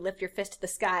 So you lift your fist to the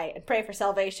sky and pray for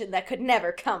salvation that could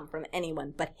never come from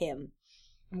anyone but him.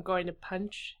 I'm going to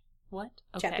punch... What?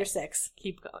 Okay. Chapter 6.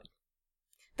 Keep going.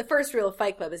 The first rule of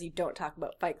Fight Club is you don't talk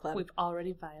about Fight Club. We've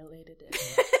already violated it.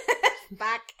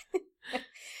 Back.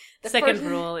 The second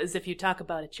rule is if you talk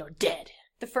about it, you're dead.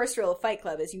 The first rule of Fight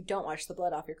Club is you don't wash the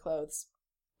blood off your clothes.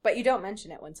 But you don't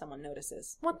mention it when someone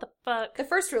notices. What the fuck? The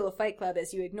first rule of Fight Club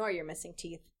is you ignore your missing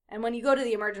teeth. And when you go to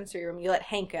the emergency room, you let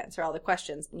Hank answer all the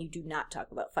questions, and you do not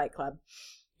talk about Fight Club.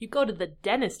 You go to the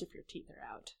dentist if your teeth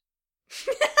are out.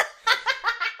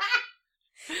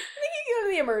 I think you go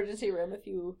to the emergency room if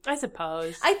you... I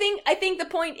suppose. I think the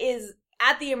point is,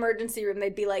 at the emergency room,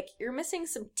 they'd be like, you're missing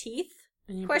some teeth?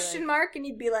 Question mark? And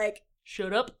you'd be like...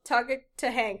 Shut up. Talk to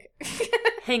Hank.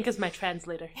 Hank is my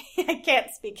translator. I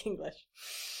can't speak English.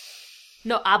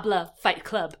 No habla Fight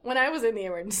Club. When I was in the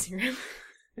emergency room,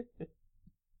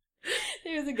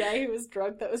 there was a guy who was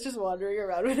drunk that was just wandering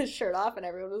around with his shirt off, and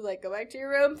everyone was like, "Go back to your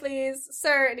room, please,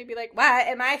 sir." And he'd be like, "Why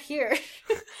am I here?"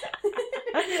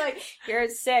 I'd be like, "You're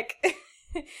sick."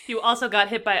 You also got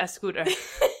hit by a scooter.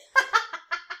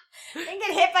 I didn't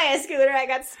get hit by a scooter. I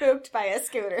got spooked by a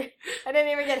scooter. I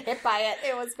didn't even get hit by it.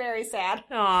 It was very sad.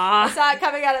 Aww. I saw it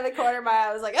coming out of the corner of my eye.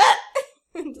 I was like, ah!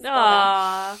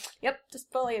 Aww. Yep,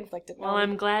 just fully inflicted. Well,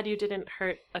 I'm glad you didn't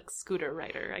hurt a scooter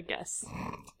rider, I guess.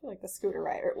 I feel like the scooter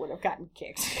rider would have gotten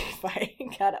kicked if I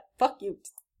got a fuck you.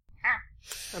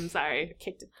 I'm sorry. I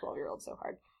kicked a 12-year-old so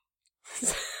hard.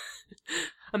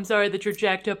 I'm sorry that you're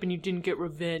jacked up and you didn't get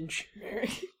revenge.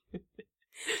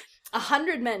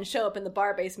 100 men show up in the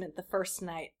bar basement the first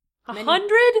night. 100?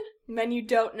 Men you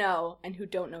don't know and who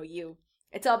don't know you.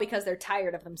 It's all because they're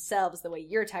tired of themselves the way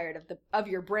you're tired of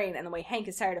your brain and the way Hank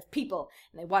is tired of people,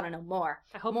 and they want to know more.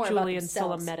 I hope more Julian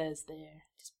Solometa is there.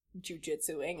 Just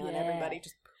jujitsuing on everybody.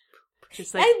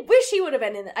 Just like, I wish he would have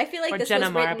been in it. I feel like this Jenna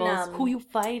was written... Marbles. Who you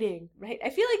fighting? Right.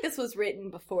 I feel like this was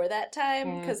written before that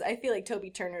time, because I feel like Toby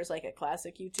Turner's like a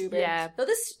classic YouTuber. Yeah. Though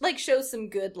this like shows some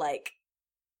good like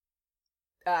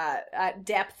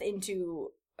depth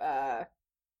into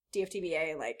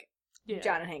DFTBA and like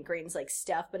John and Hank Green's like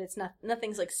stuff, but it's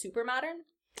nothing's like super modern.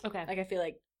 Okay. Like I feel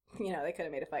like, you know, they could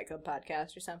have made a Fight Club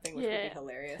podcast or something, which would be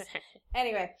hilarious.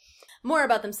 Anyway, more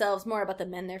about themselves, more about the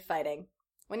men they're fighting.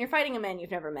 When you're fighting a man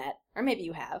you've never met, or maybe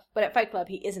you have, but at Fight Club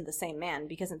he isn't the same man,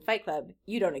 because in Fight Club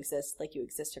you don't exist like you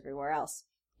exist everywhere else.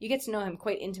 You get to know him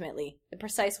quite intimately, the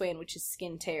precise way in which his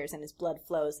skin tears and his blood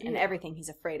flows, and everything he's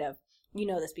afraid of. You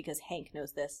know this because Hank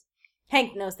knows this.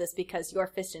 Hank knows this because your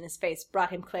fist in his face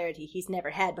brought him clarity he's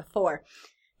never had before.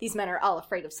 These men are all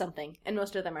afraid of something, and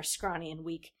most of them are scrawny and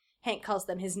weak. Hank calls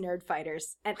them his nerd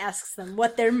fighters, and asks them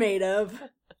what they're made of.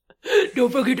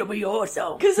 Don't forget to be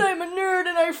awesome. 'Cause I'm a nerd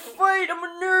and I fight! I'm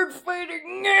a nerd fighter!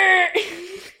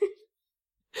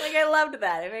 Like, I loved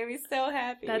that. It made me so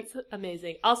happy. That's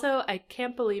amazing. Also, I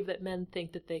can't believe that men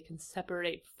think that they can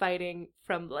separate fighting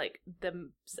from, like,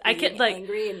 them. I can't, like...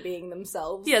 angry and being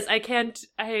themselves. Yes, I can't...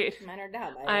 Men are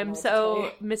dumb. I'm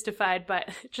so mystified by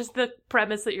just the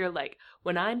premise that you're like,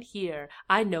 when I'm here,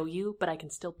 I know you, but I can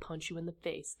still punch you in the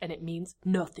face, and it means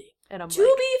nothing. And I'm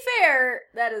to be fair,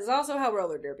 that is also how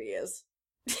roller derby is.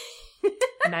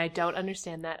 And I don't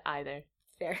understand that either.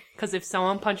 Fair. Because if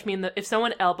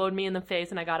someone elbowed me in the face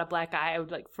and I got a black eye, I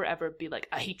would like forever be like,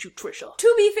 I hate you, Trisha.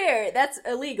 To be fair, that's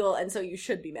illegal, and so you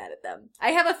should be mad at them.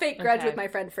 I have a fake grudge with my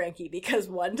friend Frankie because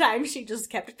one time she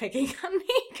just kept picking on me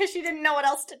because she didn't know what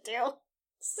else to do.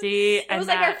 See, it was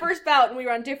like our first bout, and we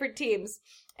were on different teams,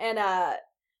 and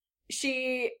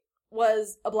she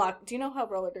was a block. Do you know how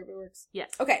roller derby works? Yes.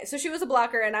 Okay, so she was a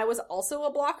blocker, and I was also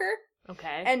a blocker.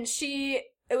 Okay. And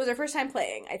it was her first time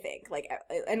playing, I think, like,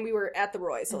 and we were at the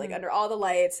Roy, so, like, under all the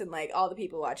lights and, like, all the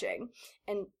people watching,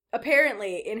 and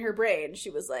apparently, in her brain, she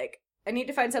was like, I need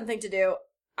to find something to do.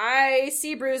 I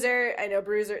see Bruiser, I know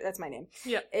Bruiser, that's my name.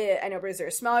 Yeah. I know Bruiser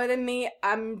is smaller than me,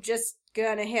 I'm just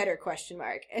gonna hit her, ?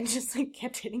 And just, like,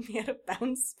 kept hitting me out of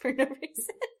bounds for no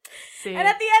reason. See. And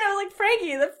at the end, I was like,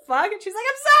 Frankie, the fuck? And she's like,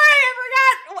 I'm sorry, I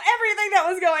forgot everything that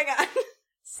was going on.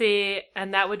 See,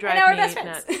 and that would drive me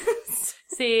nuts.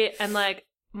 See, and, like,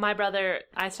 my brother,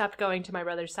 I stopped going to my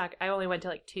brother's soccer. I only went to,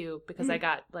 like, 2 because I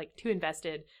got, like, too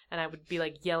invested, and I would be,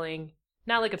 like, yelling,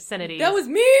 not, like, obscenities. That was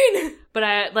mean! But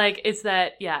it's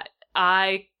that,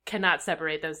 I cannot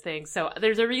separate those things. So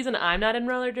there's a reason I'm not in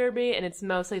roller derby, and it's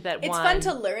mostly that it's fun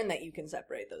to learn that you can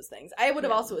separate those things. I would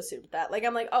have also assumed that. Like,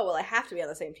 I'm like, oh, well, I have to be on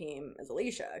the same team as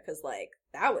Alicia, because, like,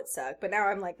 that would suck. But now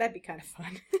I'm like, that'd be kind of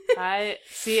fun. I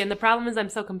see, and the problem is I'm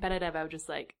so competitive, I would just,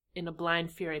 like, in a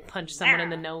blind fury, punch someone in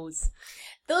the nose.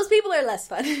 Those people are less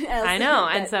fun. I know,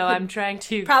 and so I'm trying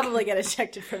to... Probably get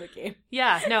ejected from the game.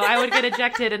 Yeah, no, I would get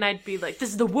ejected, and I'd be like, this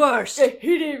is the worst! I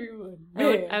hate everyone.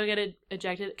 I would get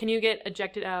ejected. Can you get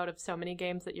ejected out of so many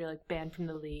games that you're, like, banned from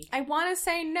the league? I want to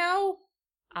say no,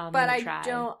 but I try.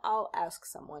 don't. I'll ask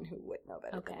someone who would know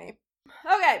better than me.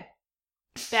 Okay.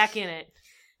 Back in it.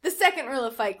 The second rule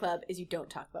of Fight Club is you don't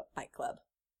talk about Fight Club.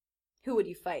 Who would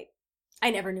you fight?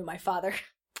 I never knew my father.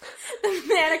 The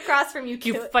man across from you...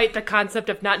 You fight the concept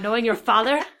of not knowing your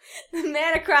father? The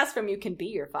man across from you can be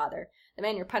your father. The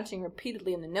man you're punching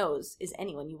repeatedly in the nose is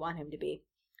anyone you want him to be.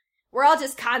 We're all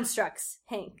just constructs,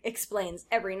 Hank explains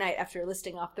every night after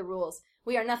listing off the rules.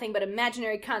 We are nothing but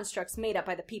imaginary constructs made up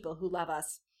by the people who love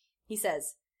us. He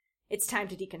says, it's time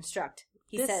to deconstruct.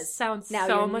 This sounds now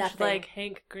so much nothing. Like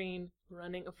Hank Green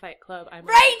running a Fight Club. I'm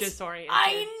disoriented.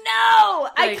 I know!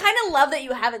 I kind of love that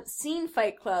you haven't seen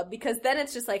Fight Club, because then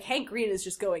it's just like Hank Green is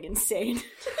just going insane.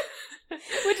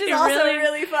 Which is also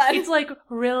really fun. It's like,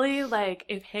 really, like,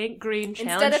 if Hank Green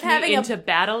challenged having me into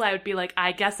battle, I would be like,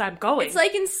 I guess I'm going. It's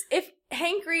like if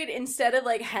Hank Green, instead of,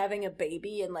 like, having a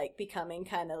baby and, like, becoming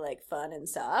kind of, like, fun and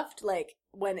soft, like,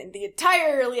 went in the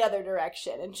entirely other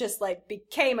direction and just, like,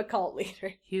 became a cult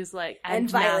leader. He was like... And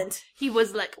violent. He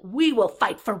was like, we will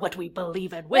fight for what we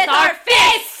believe in with our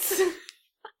fists!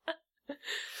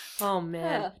 Oh,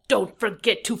 man. Don't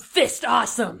forget to fist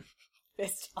awesome!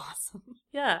 Fist awesome.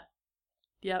 Yeah.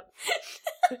 Yep.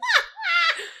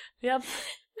 Yep.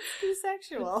 Too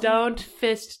sexual. Don't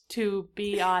fist to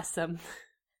be awesome.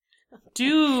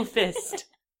 Do fist.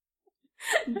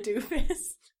 Do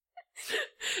fist.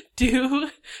 Do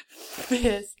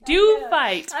fist. Do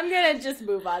fight. I'm gonna just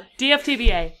move on.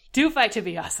 DFTBA. Do fight to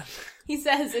be awesome. He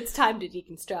says it's time to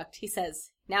deconstruct. He says,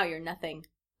 now you're nothing.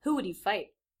 Who would you fight?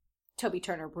 Toby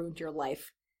Turner ruined your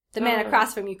life. The man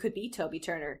across from you could be Toby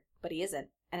Turner, but he isn't,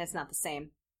 and it's not the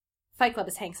same. Fight Club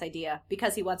is Hank's idea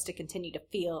because he wants to continue to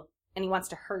feel, and he wants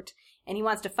to hurt, and he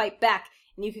wants to fight back,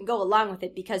 and you can go along with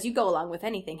it because you go along with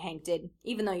anything Hank did,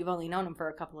 even though you've only known him for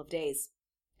a couple of days.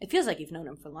 It feels like you've known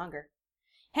him for longer.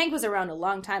 Hank was around a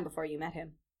long time before you met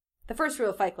him. The first rule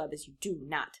of Fight Club is you do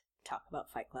not talk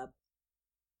about Fight Club.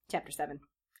 Chapter 7.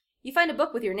 You find a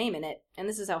book with your name in it, and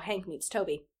this is how Hank meets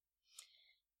Toby.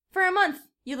 For a month,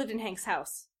 you lived in Hank's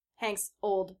house. Hank's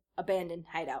old, abandoned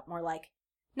hideout, more like.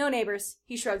 No neighbors,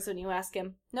 he shrugs when you ask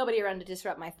him. Nobody around to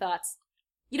disrupt my thoughts.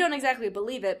 You don't exactly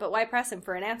believe it, but why press him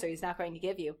for an answer he's not going to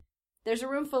give you? There's a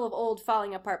room full of old,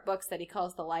 falling-apart books that he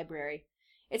calls the library.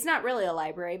 It's not really a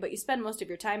library, but you spend most of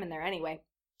your time in there anyway.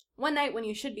 One night when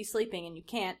you should be sleeping and you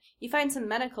can't, you find some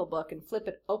medical book and flip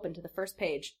it open to the first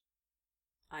page.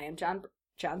 I am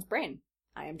John's brain.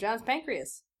 I am John's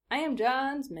pancreas. I am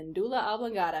John's medulla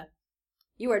oblongata.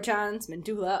 You are John's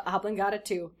medulla oblongata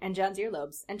too, and John's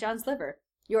earlobes, and John's liver.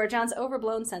 You are John's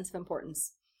overblown sense of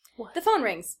importance. What? The phone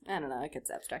rings. I don't know, it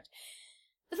gets abstract.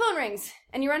 The phone rings,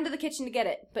 and you run to the kitchen to get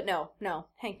it. But no,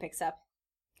 Hank picks up.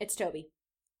 It's Toby.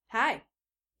 Hi,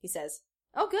 he says.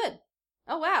 Oh, good.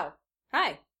 Oh, wow.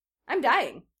 Hi. I'm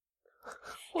dying.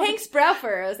 What? Hank's brow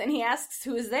furrows, and he asks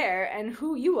who is there, and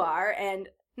who you are, and...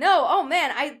 No, oh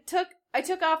man, I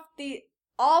took off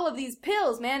all of these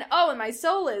pills, man. Oh, and my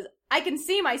soul is... I can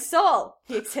see my soul,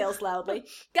 he exhales loudly.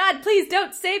 God, please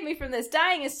don't save me from this.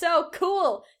 Dying is so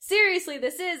cool. Seriously,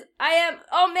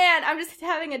 oh man, I'm just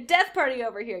having a death party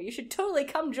over here. You should totally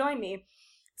come join me.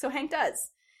 So Hank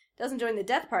does. Doesn't join the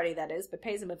death party, that is, but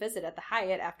pays him a visit at the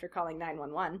Hyatt after calling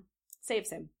 911.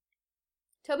 Saves him.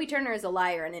 Toby Turner is a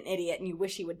liar and an idiot, and you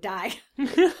wish he would die.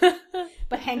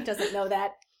 But Hank doesn't know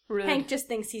that. Really? Hank just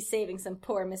thinks he's saving some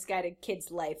poor, misguided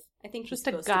kid's life. I think just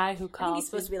a guy who calls. I think he's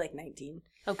supposed to be like 19.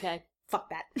 Okay. Fuck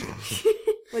that.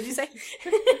 What'd you say?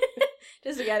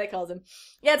 Just a guy that calls him.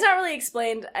 Yeah, it's not really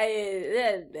explained. Who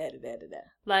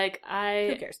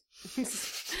cares?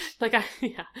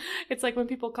 Yeah. It's like when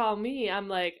people call me, I'm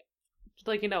like,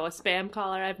 a spam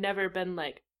caller. I've never been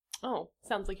like, oh,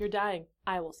 sounds like you're dying.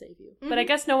 I will save you. Mm-hmm. But I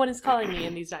guess no one is calling me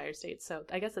in these dire states, so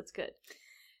I guess that's good.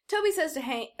 Toby says to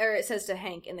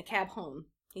Hank in the cab home,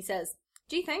 he says,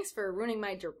 gee, thanks for ruining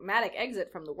my dramatic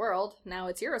exit from the world. Now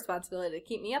it's your responsibility to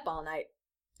keep me up all night.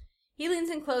 He leans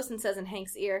in close and says in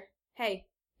Hank's ear, hey,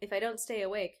 if I don't stay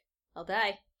awake, I'll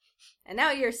die. And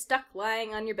now you're stuck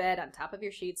lying on your bed on top of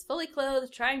your sheets, fully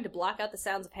clothed, trying to block out the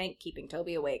sounds of Hank keeping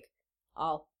Toby awake.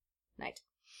 All night.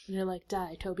 And you're like,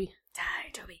 die, Toby.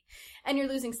 Die, Toby. And you're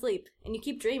losing sleep, and you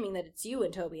keep dreaming that it's you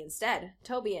and Toby instead.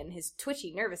 Toby and his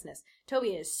twitchy nervousness. Toby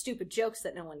and his stupid jokes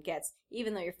that no one gets,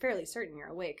 even though you're fairly certain you're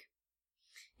awake.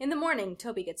 In the morning,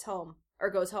 Toby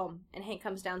goes home, and Hank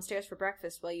comes downstairs for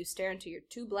breakfast while you stare into your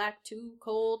too black, too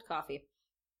cold coffee.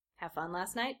 Have fun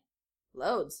last night?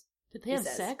 Loads. Did they have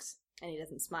sex? And he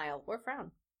doesn't smile or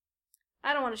frown.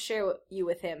 I don't want to share you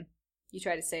with him, you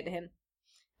try to say to him.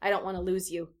 I don't want to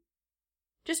lose you.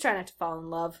 Just try not to fall in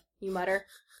love, you mutter,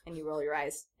 and you roll your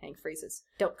eyes. Hank freezes.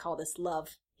 Don't call this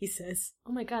love, he says.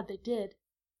 Oh my god, they did.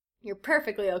 You're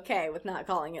perfectly okay with not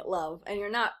calling it love, and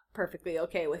you're not perfectly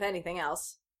okay with anything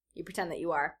else. You pretend that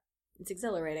you are. It's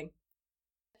exhilarating.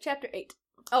 Chapter 8.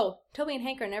 Oh, Toby and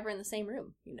Hank are never in the same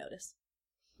room, you notice.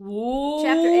 What?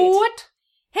 Chapter 8. What?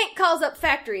 Hank calls up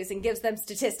factories and gives them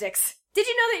statistics. Did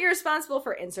you know that you're responsible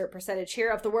for insert percentage here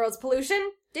of the world's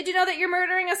pollution? Did you know that you're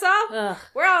murdering us all? Ugh.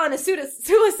 We're all on a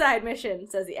suicide mission,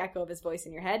 says the echo of his voice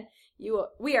in your head.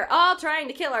 We are all trying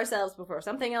to kill ourselves before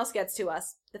something else gets to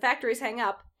us. The factories hang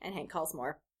up, and Hank calls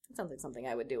more. It sounds like something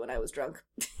I would do when I was drunk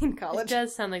in college. It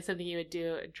does sound like something you would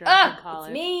do drunk in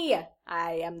college. It's me!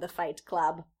 I am the Fight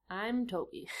Club. I'm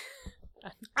Toby.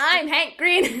 I'm Hank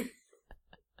Green!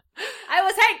 I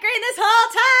was Hank Green this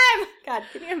whole time! God,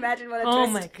 can you imagine what a Oh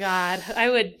twist? my God. I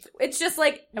would... It's just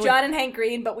like John and Hank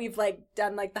Green, but we've like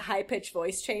done like the high-pitched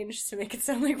voice change to make it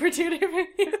sound like we're two different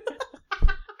people.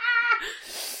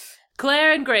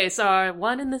 Claire and Grace are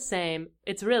one and the same.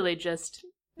 It's really just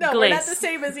No, Glace. we're not the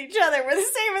same as each other. We're the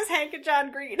same as Hank and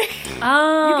John Green.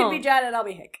 Oh. You can be John and I'll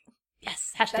be Hank.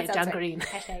 Yes. That Hashtag sounds John right. Green.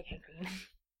 Hashtag Hank Green.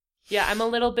 Yeah, I'm a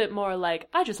little bit more like,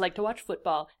 I just like to watch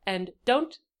football. And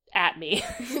don't at me.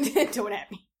 Don't at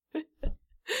me.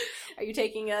 Are you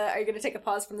going to take a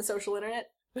pause from the social internet?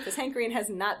 Because Hank Green has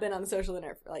not been on the social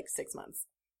internet for like 6 months.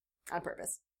 On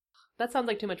purpose. That sounds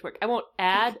like too much work. I won't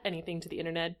add anything to the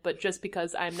internet, but just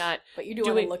because I'm not... But you do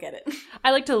want to look at it.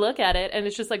 I like to look at it, and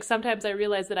it's just like sometimes I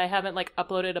realize that I haven't like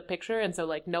uploaded a picture, and so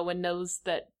like no one knows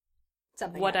that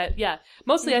Something what happened.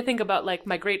 Mostly I think about like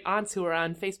my great aunts who are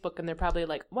on Facebook, and they're probably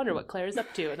like, wonder what Claire is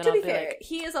up to. And then To I'll be be fair, like,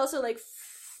 he is also like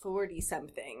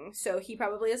 40-something, so he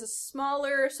probably has a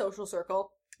smaller social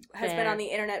circle, has been Fair. on the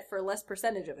internet for a less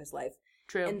percentage of his life,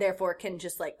 true. and therefore can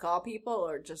just like call people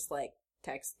or just like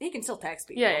text. He can still text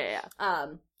people. Yeah.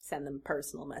 Send them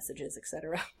personal messages,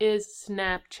 etc. Is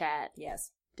Snapchat. Yes.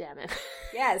 Damn it.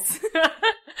 Yes.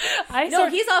 No,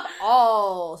 he's off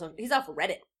he's off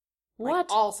Reddit. what?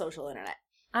 Like all social internet.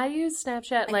 I use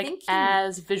Snapchat I like think he-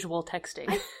 as visual texting.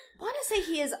 I want to say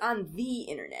he is on the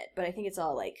internet, but I think it's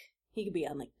all like he could be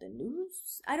on like the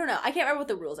news. I don't know. I can't remember what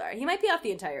the rules are. He might be off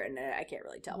the entire internet. I can't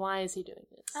really tell. Why is he doing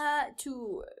this?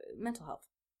 To mental health.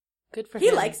 Good for him.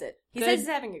 He likes it. He Good. says he's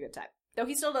having a good time. Though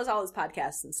he still does all his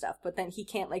podcasts and stuff, but then he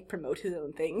can't like promote his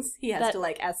own things. He has to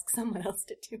like ask someone else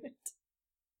to do it.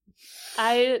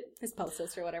 His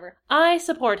posts or whatever. I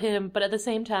support him, but at the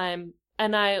same time,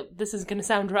 and this is gonna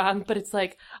sound wrong, but it's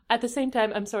like, at the same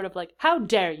time, I'm sort of like, how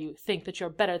dare you think that you're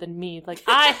better than me? Like,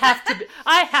 I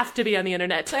have to be on the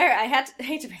internet. Claire, I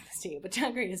hate to bring this to you, but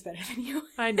John Green is better than you.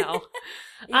 I know.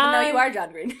 Even though you are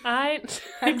John Green. I'm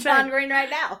John Green right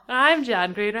now. I'm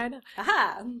John Green right now.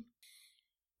 Aha!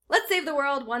 Let's save the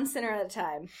world one sinner at a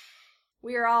time.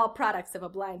 We are all products of a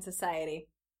blind society.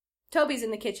 Toby's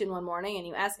in the kitchen one morning and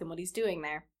you ask him what he's doing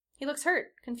there. He looks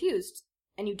hurt, confused,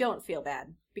 and you don't feel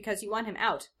bad, because you want him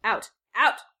out. Out!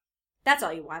 Out! That's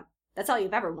all you want. That's all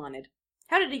you've ever wanted.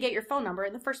 How did he get your phone number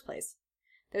in the first place?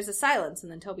 There's a silence and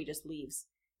then Toby just leaves.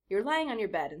 You're lying on your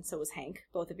bed and so is Hank,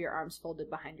 both of your arms folded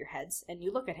behind your heads, and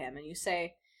you look at him and you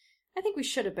say, I think we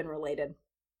should have been related.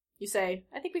 You say,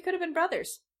 I think we could have been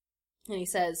brothers. And he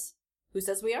says, who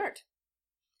says we aren't?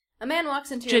 A man walks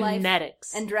into your life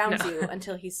Genetics. and drowns you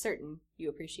until he's certain you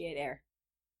appreciate air.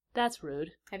 That's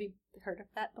rude. Have you heard of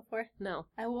that before? No.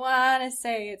 I want to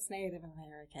say it's Native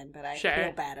American, but I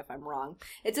feel bad if I'm wrong.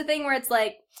 It's a thing where it's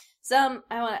like, I'm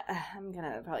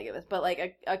gonna probably give this, but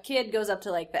like a kid goes up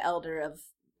to like the elder of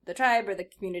the tribe or the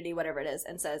community, whatever it is,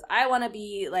 and says, I want to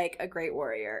be like a great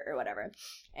warrior or whatever.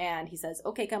 And he says,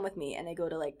 okay, come with me. And they go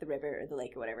to like the river or the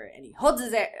lake or whatever, and he holds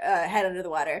his head under the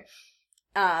water.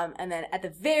 And then at the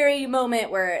very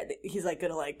moment where he's like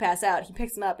gonna like pass out, he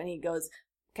picks him up and he goes,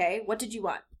 okay, what did you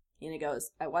want? And he goes,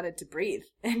 I wanted to breathe.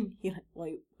 And he like, well,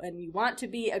 when you want to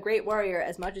be a great warrior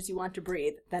as much as you want to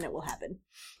breathe, then it will happen.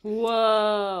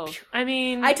 Whoa. I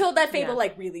mean, I told that fable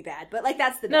like really bad, but like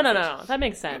that's the No. message. That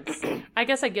makes sense. I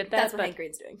guess I get that. That's what but Hank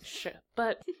Green's doing. Sure,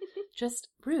 but just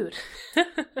rude. How's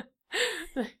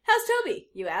Toby?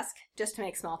 You ask, just to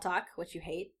make small talk, which you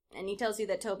hate. And he tells you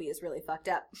that Toby is really fucked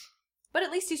up. But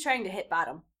at least he's trying to hit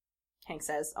bottom, Hank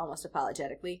says, almost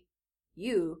apologetically.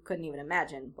 You couldn't even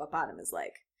imagine what bottom is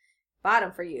like.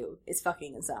 Bottom for you is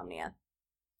fucking insomnia.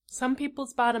 Some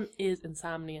people's bottom is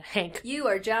insomnia, Hank. You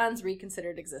are John's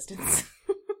reconsidered existence.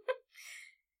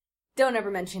 Don't ever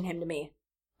mention him to me.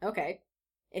 Okay.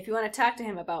 If you want to talk to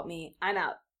him about me, I'm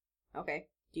out. Okay.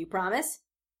 Do you promise?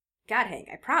 God, Hank,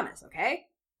 I promise, okay?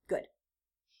 Good.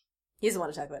 He doesn't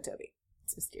want to talk about Toby.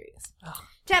 It's mysterious. Ugh.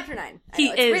 Chapter 9. He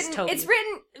is Toby. It's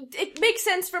written, it makes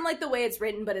sense from like the way it's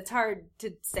written, but it's hard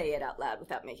to say it out loud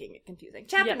without making it confusing.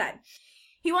 Chapter 9.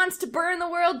 He wants to burn the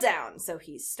world down, so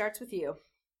he starts with you.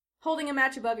 Holding a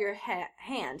match above your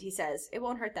hand, he says, it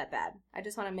won't hurt that bad. I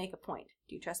just want to make a point.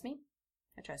 Do you trust me?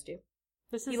 I trust you.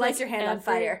 He lights your hand on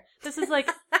fire. This is like,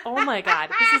 oh my god,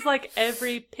 this is like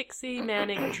every Pixie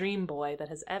Manic dream boy that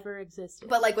has ever existed.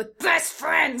 But like with best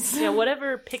friends! Yeah,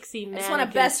 whatever Pixie Manic I just want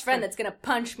a best friend that's gonna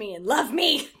punch me and love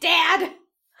me, Dad!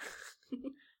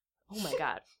 Oh my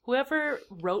god. Whoever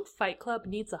wrote Fight Club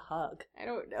needs a hug. I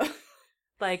don't know.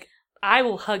 Like, I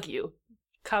will hug you.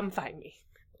 Come find me.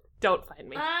 Don't find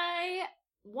me. I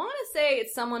want to say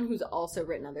it's someone who's also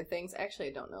written other things. Actually,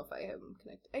 I don't know if I have them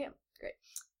connected. I am. Great.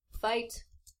 Fight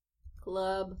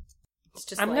Club It's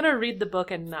just I'm going to read the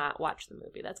book and not watch the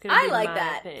movie. That's going to be I like my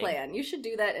that thing. plan. You should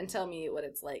do that and tell me what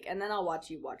it's like, and then I'll watch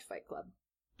you watch Fight Club.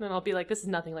 And I'll be like, this is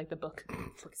nothing like the book.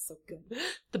 The book is so good.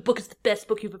 The book is the best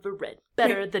book you've ever read.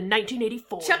 Better than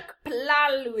 1984. Chuck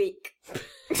Palahniuk.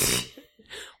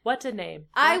 What a name.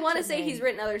 I want to say he's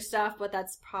written other stuff, but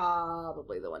that's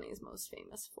probably the one he's most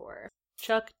famous for.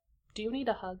 Chuck, do you need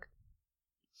a hug?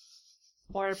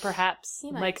 Or perhaps,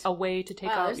 like, a way to take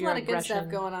out your aggression. There's a lot of good stuff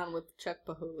going on with Chuck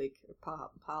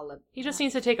Palahniuk. He just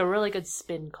needs to take a really good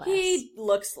spin class. He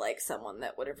looks like someone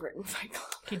that would have written Fight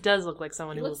Club. He does look like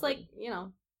someone who looks like,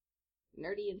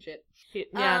 nerdy and shit.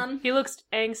 He looks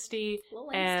angsty,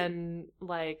 and,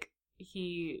 like,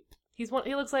 he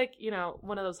looks like,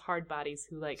 one of those hard bodies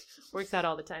who, like, works out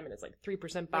all the time and it's, like,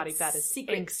 3% body fat is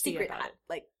angsty about it.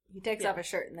 Like, he takes off his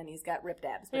shirt and then he's got ripped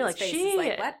abs. But you're his like, face is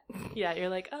like, what? Yeah, you're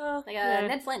like, oh. Like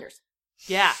Ned Flanders.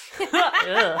 Yeah.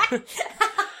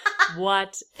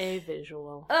 What a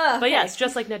visual. But yes,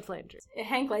 just like Ned Flanders.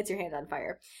 Hank lights your hand on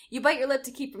fire. You bite your lip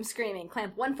to keep from screaming,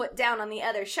 clamp one foot down on the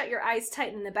other, shut your eyes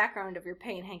tight in the background of your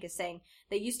pain, Hank is saying.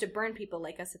 They used to burn people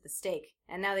like us at the stake,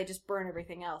 and now they just burn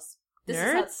everything else. This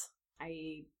Nerds? Is how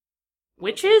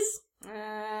Witches?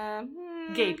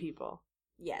 Gay people.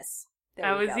 Yes.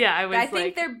 I was I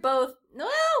think they're both. Well,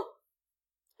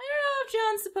 I don't know if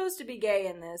John's supposed to be gay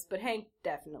in this, but Hank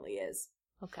definitely is.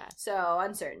 Okay. So,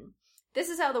 uncertain. This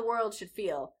is how the world should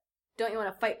feel. Don't you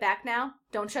want to fight back now?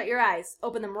 Don't shut your eyes.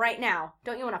 Open them right now.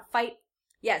 Don't you want to fight?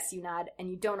 Yes, you nod, and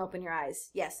you don't open your eyes.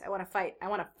 Yes, I want to fight. I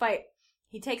want to fight.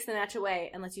 He takes the match away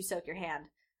and lets you soak your hand.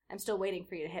 I'm still waiting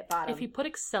for you to hit bottom. If he put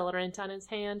accelerant on his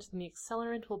hand, then the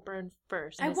accelerant will burn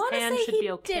first. I want to say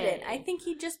he didn't. I think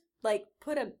he just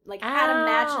had a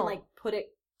match and like put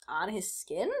it on his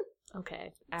skin.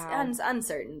 Okay. It's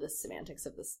uncertain the semantics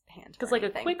of this hand. Because like a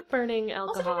quick burning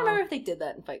alcohol. Also, I don't remember if they did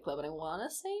that in Fight Club, and I want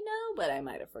to say no, but I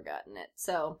might have forgotten it.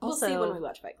 So we'll see when we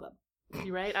watch Fight Club.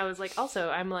 You're right. I was like, also,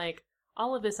 I'm like,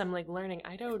 all of this I'm like learning.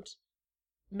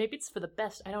 Maybe it's for the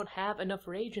best. I don't have enough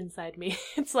rage inside me.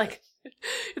 It's like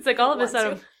all of this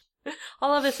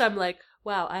I'm like,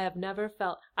 wow, I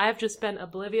have just been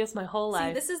oblivious my whole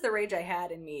life. See, this is the rage I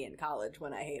had in me in college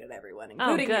when I hated everyone,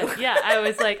 including you. Yeah, I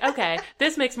was like, okay,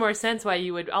 this makes more sense why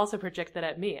you would also project that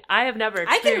at me. I have never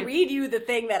I can read you the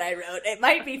thing that I wrote. It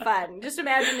might be fun. Just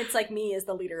imagine it's like me as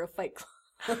the leader of Fight Club.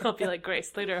 I'll be like,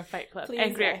 Grace, leader of Fight Club, Please,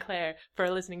 angry at Claire for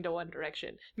listening to One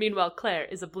Direction. Meanwhile, Claire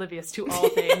is oblivious to all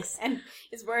things. And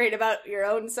is worried about your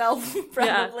own self,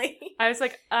 probably. Yeah. I was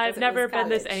like, I've never been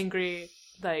this angry,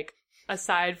 like,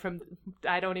 aside from,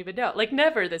 I don't even know. Like,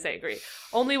 never this angry.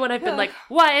 Only when I've been like,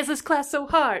 why is this class so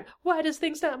hard? Why does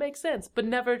things not make sense? But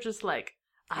never just like,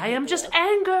 I am just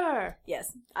anger.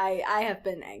 Yes, I have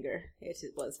been anger. It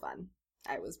was fun.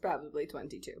 I was probably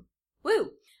 22.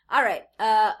 Woo! All right,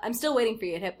 I'm still waiting for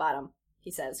you to hit bottom, he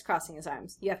says, crossing his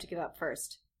arms. You have to give up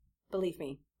first. Believe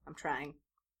me, I'm trying.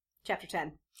 Chapter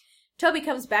 10. Toby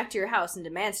comes back to your house and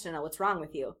demands to know what's wrong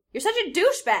with you. You're such a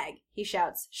douchebag, he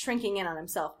shouts, shrinking in on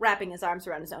himself, wrapping his arms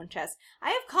around his own chest. I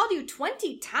have called you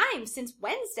 20 times since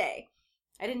Wednesday.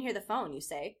 I didn't hear the phone, you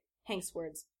say. Hank's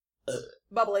words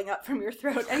bubbling up from your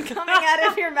throat and coming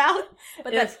out of your mouth.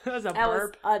 But that was a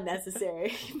burp. Was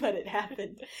unnecessary, but it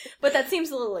happened. But that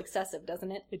seems a little excessive,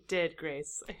 doesn't it? It did,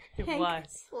 Grace. It Hank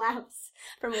was. Laughs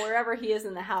from wherever he is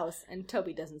in the house, and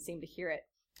Toby doesn't seem to hear it.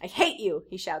 I hate you,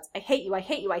 he shouts. I hate you, I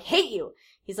hate you, I hate you.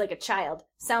 He's like a child.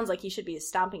 Sounds like he should be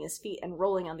stomping his feet and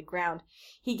rolling on the ground.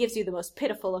 He gives you the most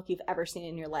pitiful look you've ever seen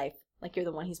in your life, like you're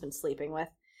the one he's been sleeping with.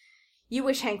 You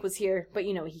wish Hank was here, but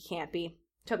you know he can't be.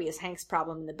 Toby is Hank's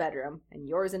problem in the bedroom, and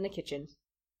yours in the kitchen.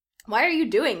 Why are you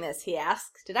doing this, he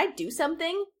asks. Did I do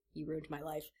something? You ruined my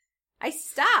life. I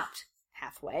stopped.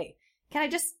 Halfway. Can I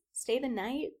just stay the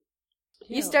night?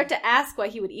 Ew. You start to ask why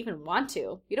he would even want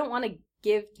to. You don't want to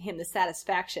give him the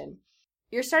satisfaction.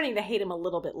 You're starting to hate him a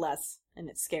little bit less, and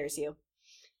it scares you.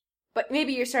 But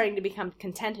maybe you're starting to become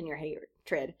content in your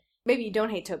hatred. Maybe you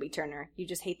don't hate Toby Turner. You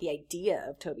just hate the idea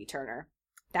of Toby Turner.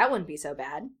 That wouldn't be so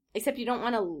bad. Except you don't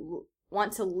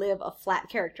want to live a flat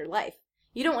character life.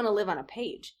 You don't want to live on a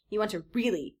page. You want to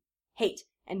really hate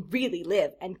and really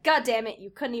live. And goddammit, you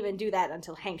couldn't even do that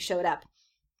until Hank showed up.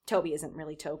 Toby isn't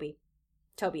really Toby.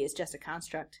 Toby is just a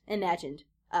construct, imagined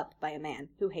up by a man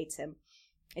who hates him.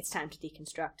 It's time to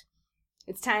deconstruct.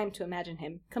 It's time to imagine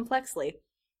him complexly.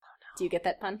 Oh, no. Do you get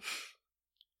that pun?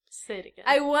 Say it again.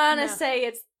 I want to say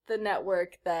it's the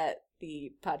network that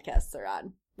the podcasts are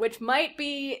on, which might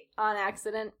be on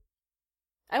accident.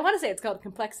 I want to say it's called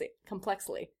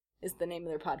Complexly is the name of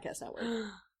their podcast network.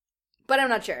 But I'm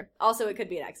not sure. Also, it could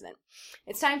be an accident.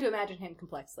 It's time to imagine him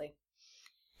complexly.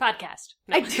 Podcast.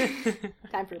 No.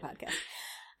 Time for a podcast.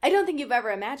 I don't think you've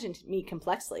ever imagined me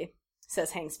complexly,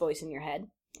 says Hank's voice in your head,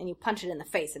 and you punch it in the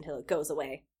face until it goes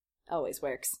away. Always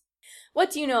works. What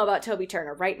do you know about Toby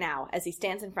Turner right now as he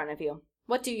stands in front of you?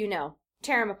 What do you know?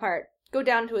 Tear him apart. Go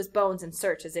down to his bones and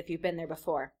search as if you've been there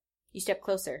before. You step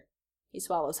closer. He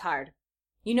swallows hard.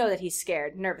 You know that he's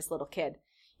scared, nervous little kid.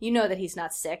 You know that he's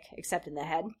not sick, except in the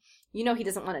head. You know he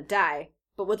doesn't want to die,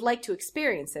 but would like to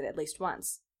experience it at least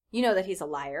once. You know that he's a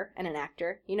liar and an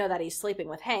actor. You know that he's sleeping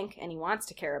with Hank, and he wants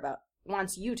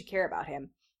you to care about him.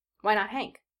 Why not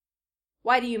Hank?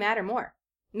 Why do you matter more?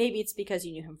 Maybe it's because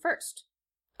you knew him first.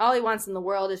 All he wants in the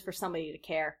world is for somebody to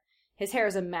care. His hair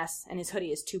is a mess, and his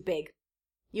hoodie is too big.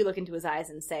 You look into his eyes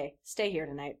and say, stay here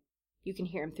tonight. You can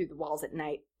hear him through the walls at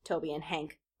night, Toby and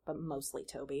Hank, but mostly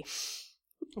Toby.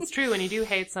 It's true, when you do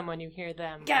hate someone, you hear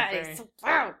them. God, it's so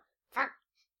loud.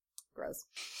 Gross.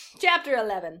 Chapter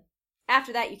 11.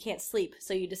 After that, you can't sleep,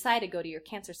 so you decide to go to your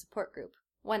cancer support group.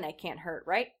 One night can't hurt,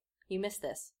 right? You miss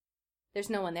this. There's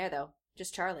no one there, though.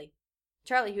 Just Charlie.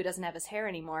 Charlie, who doesn't have his hair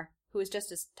anymore, who is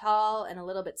just as tall and a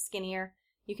little bit skinnier.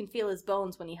 You can feel his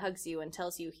bones when he hugs you and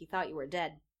tells you he thought you were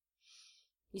dead.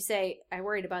 You say, I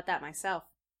worried about that myself.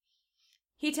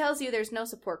 He tells you there's no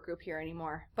support group here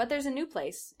anymore, but there's a new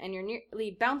place, and you're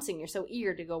nearly bouncing. You're so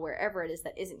eager to go wherever it is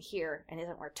that isn't here and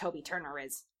isn't where Toby Turner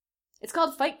is. It's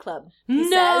called Fight Club, he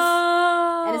says,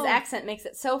 and his accent makes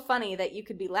it so funny that you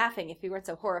could be laughing if you weren't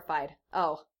so horrified.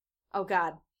 Oh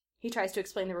God. He tries to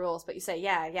explain the rules, but you say,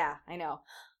 yeah, I know.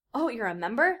 Oh, you're a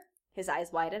member? His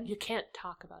eyes widen. You can't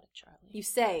talk about it, Charlie.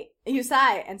 You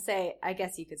sigh and say, I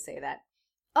guess you could say that.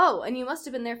 Oh, and you must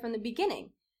have been there from the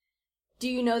beginning. Do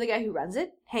you know the guy who runs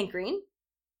it? Hank Green?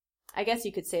 I guess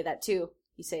you could say that too,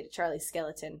 you say to Charlie's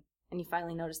skeleton, and you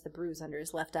finally notice the bruise under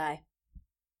his left eye.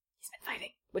 He's been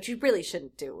fighting, which you really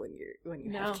shouldn't do when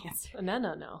you have cancer.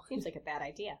 No. Seems like a bad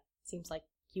idea. Seems like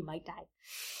you might die.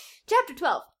 Chapter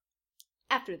 12.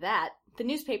 After that, the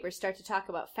newspapers start to talk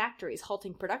about factories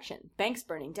halting production, banks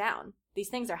burning down. These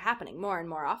things are happening more and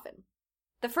more often.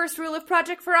 The first rule of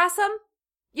Project for Awesome?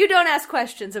 You don't ask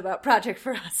questions about Project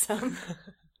for Awesome.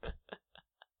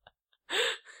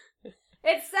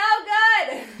 It's so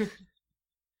good!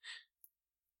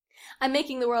 I'm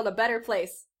making the world a better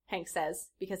place, Hank says,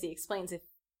 because he explains if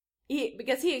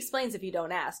you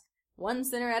don't ask. One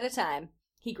sinner at a time.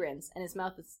 He grins, and his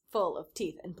mouth is full of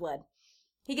teeth and blood.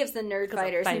 He gives the nerd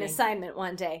fighters an assignment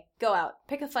one day. Go out,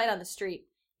 pick a fight on the street.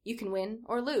 You can win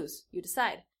or lose. You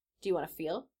decide. Do you want to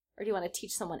feel, or do you want to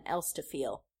teach someone else to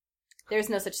feel? There's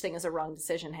no such thing as a wrong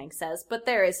decision, Hank says, but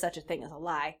there is such a thing as a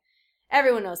lie.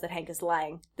 Everyone knows that Hank is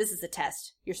lying. This is a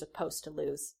test. You're supposed to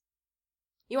lose.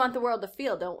 You want the world to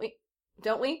feel, don't we?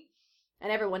 Don't we?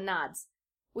 And everyone nods.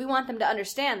 We want them to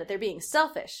understand that they're being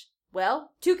selfish.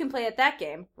 Well, two can play at that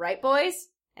game, right, boys?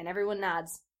 And everyone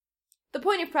nods. The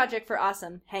point of Project for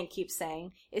Awesome, Hank keeps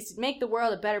saying, is to make the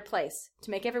world a better place,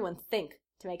 to make everyone think,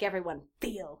 to make everyone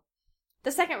feel.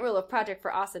 The second rule of Project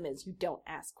for Awesome is you don't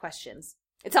ask questions.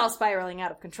 It's all spiraling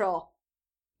out of control.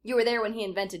 You were there when he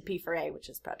invented P4A, which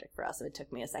is Project for Awesome. It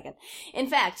took me a second. In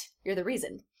fact, you're the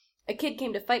reason. A kid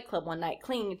came to Fight Club one night,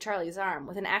 clinging to Charlie's arm,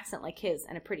 with an accent like his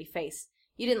and a pretty face.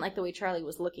 You didn't like the way Charlie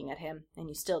was looking at him, and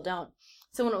you still don't.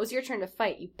 So when it was your turn to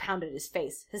fight, you pounded his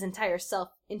face, his entire self,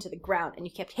 into the ground, and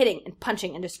you kept hitting and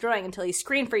punching and destroying until he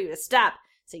screamed for you to stop,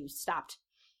 so you stopped.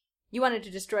 You wanted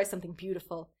to destroy something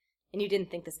beautiful, and you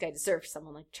didn't think this guy deserved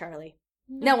someone like Charlie.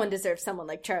 No one deserves someone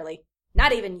like Charlie.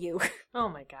 Not even you. Oh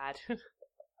my god.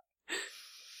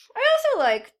 I also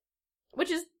like,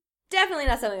 which is definitely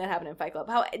not something that happened in Fight Club,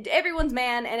 how everyone's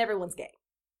man and everyone's gay.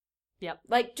 Yep.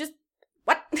 Like, just,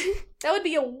 what? That would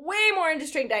be a way more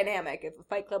interesting dynamic if a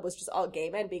Fight Club was just all gay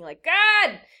men being like,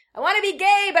 God, I want to be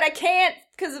gay, but I can't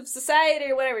because of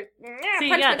society or whatever. See,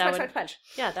 Punch.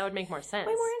 Yeah, that would make more sense.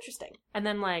 Way more interesting. And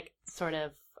then, like, sort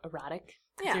of erotic.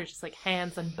 Yeah. You're just like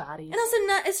hands and bodies. And also,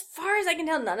 not, as far as I can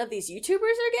tell, none of these YouTubers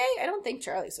are gay. I don't think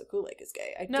Charlie Sokulik is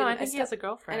gay. I think he has a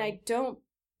girlfriend. And I don't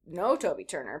know Toby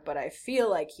Turner, but I feel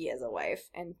like he has a wife,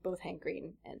 and both Hank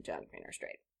Green and John Green are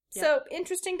straight. Yep. So,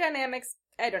 interesting dynamics.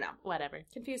 I don't know. Whatever.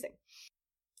 Confusing.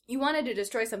 You wanted to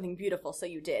destroy something beautiful, so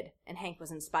you did, and Hank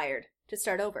was inspired to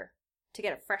start over, to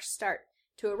get a fresh start,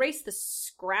 to erase the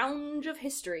scrounge of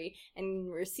history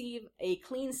and receive a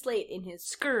clean slate in his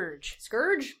scourge.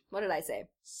 Scourge? What did I say?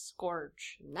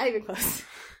 Scourge. Not even close.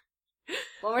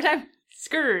 One more time.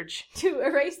 Scourge. To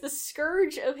erase the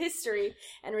scourge of history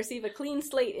and receive a clean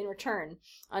slate in return,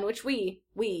 on which we,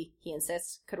 he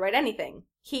insists, could write anything.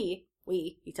 He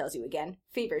tells you again,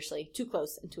 feverishly, too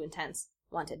close and too intense,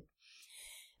 wanted.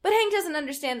 But Hank doesn't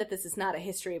understand that this is not a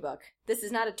history book. This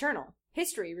is not eternal.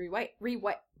 History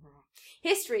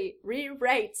History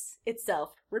rewrites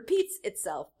itself, repeats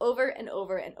itself over and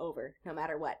over and over, no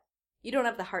matter what. You don't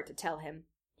have the heart to tell him.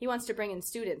 He wants to bring in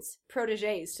students,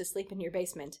 protégés, to sleep in your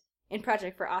basement. In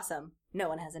Project for Awesome, no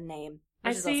one has a name.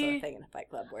 Which is also a thing in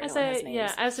Fight Club where no one has names.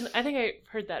 Yeah, I think I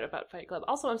heard that about Fight Club.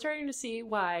 Also, I'm starting to see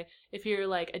why, if you're,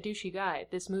 like, a douchey guy,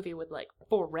 this movie would, like,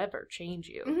 forever change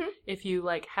you. Mm-hmm. If you,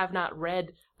 like, have not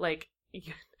read, like,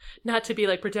 not to be,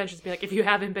 like, pretentious, be like, if you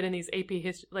haven't been in these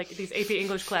these AP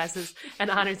English classes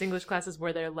and honors English classes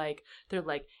where they're like,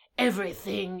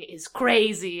 everything is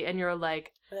crazy, and you're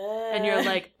like,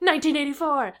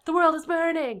 1984, the world is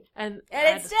burning, and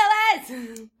it still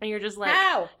is, and you're just like,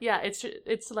 how? Yeah, it's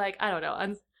like, I don't know,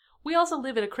 and we also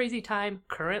live in a crazy time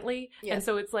currently, yes. And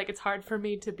so it's like, it's hard for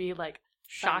me to be like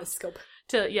shocked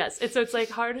it's like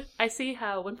hard. I see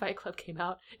how when Fight Club came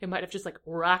out, it might have just like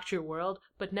rocked your world,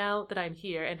 but now that I'm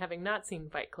here and having not seen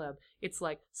Fight Club, it's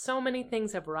like so many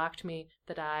things have rocked me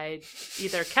that I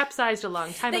either capsized a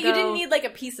long time ago. You didn't need like a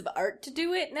piece of art to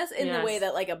do it in the way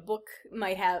that like a book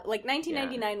might have. Like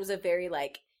 1999 was a very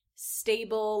like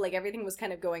stable, like everything was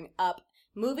kind of going up.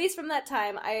 Movies from that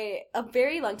time, a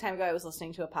very long time ago, I was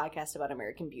listening to a podcast about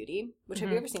American Beauty, which have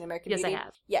you ever seen American Beauty? Yes, I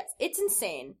have. Yes, it's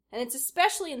insane. And it's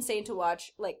especially insane to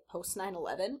watch, like, post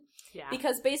 9/11. Yeah.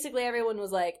 Because basically everyone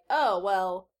was like, oh,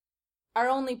 well, our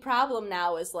only problem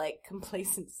now is, like,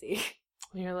 complacency.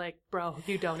 You're like, bro,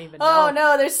 you don't even know. Oh,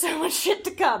 no, there's so much shit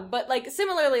to come. But, like,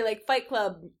 similarly, like, Fight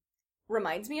Club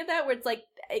reminds me of that, where it's like,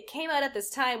 it came out at this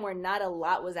time where not a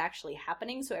lot was actually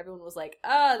happening, so everyone was like,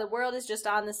 the world is just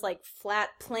on this, like, flat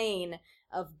plane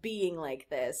of being like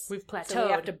this. We've plateaued. So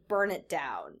we have to burn it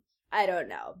down. I don't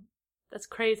know. That's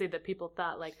crazy that people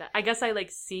thought like that. I guess I,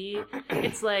 like, see,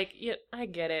 it's like, yeah, I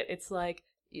get it. It's like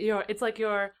you're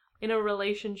in a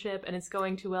relationship and it's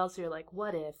going too well, so you're like,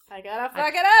 what if? I gotta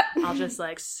fuck it up! I'll just,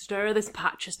 like, stir this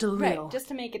pot just a little. Right, just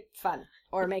to make it fun.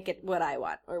 Or make it what I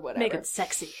want, or whatever. Make it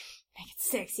sexy. Make it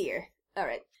sexier.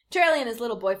 Alright. Charlie and his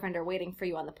little boyfriend are waiting for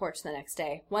you on the porch the next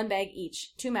day. 1 bag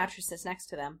each, 2 mattresses next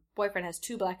to them. Boyfriend has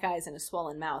 2 black eyes and a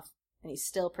swollen mouth. And he's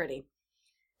still pretty.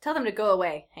 Tell them to go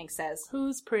away, Hank says.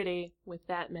 Who's pretty with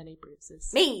that many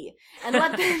bruises? Me! And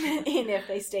let them in if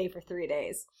they stay for 3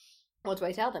 days. What do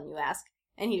I tell them, you ask?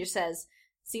 And he just says,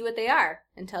 see what they are,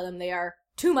 and tell them they are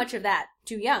too much of that.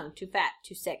 Too young, too fat,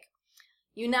 too sick.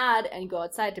 You nod and go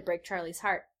outside to break Charlie's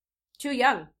heart. Too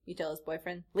young, you tell his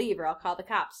boyfriend. Leave or I'll call the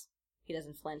cops. He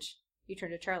doesn't flinch. You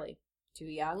turn to Charlie. Too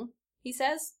young, he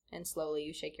says, and slowly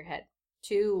you shake your head.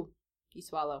 Too, you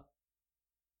swallow.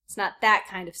 It's not that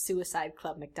kind of suicide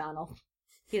club, McDonald.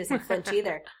 He doesn't flinch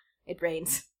either. It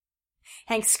rains.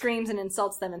 Hank screams and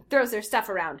insults them and throws their stuff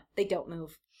around. They don't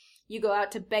move. You go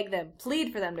out to beg them,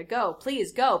 plead for them to go.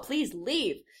 Please go, please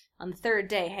leave. On the 3rd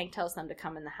day, Hank tells them to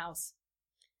come in the house.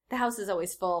 The house is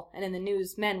always full, and in the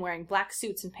news, men wearing black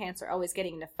suits and pants are always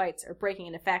getting into fights, or breaking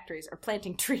into factories, or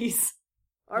planting trees.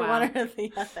 Or one or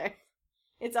the other.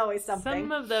 It's always something.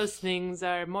 Some of those things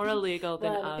are more illegal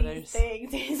than others. One of these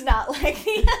things is not like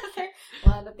the other.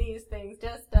 One of these things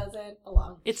just doesn't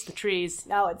belong. It's the trees.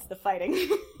 No, it's the fighting.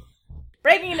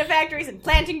 Breaking into factories and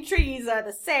planting trees are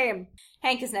the same.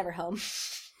 Hank is never home.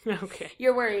 Okay.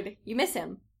 You're worried. You miss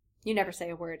him. You never say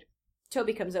a word.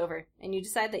 Toby comes over, and you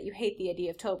decide that you hate the idea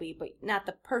of Toby, but not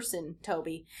the person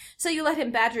Toby. So you let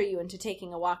him badger you into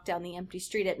taking a walk down the empty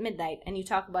street at midnight, and you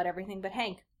talk about everything but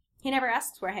Hank. He never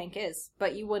asks where Hank is,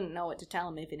 but you wouldn't know what to tell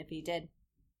him even if he did.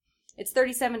 It's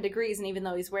 37 degrees, and even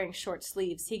though he's wearing short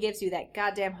sleeves, he gives you that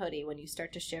goddamn hoodie when you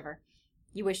start to shiver.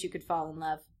 You wish you could fall in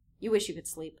love. You wish you could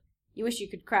sleep. You wish you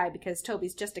could cry because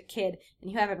Toby's just a kid, and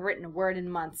you haven't written a word in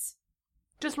months.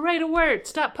 Just write a word.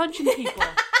 Stop punching people.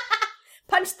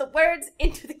 Punch the words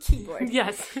into the keyboard.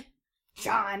 Yes.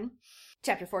 John.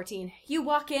 Chapter 14. You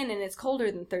walk in and it's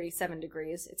colder than 37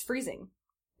 degrees. It's freezing.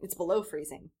 It's below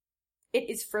freezing. It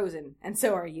is frozen, and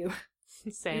so are you.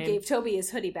 Same. You gave Toby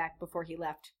his hoodie back before he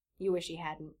left. You wish he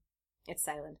hadn't. It's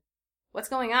silent. What's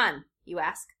going on? You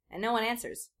ask, and no one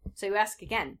answers. So you ask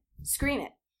again. Scream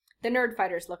it. The nerd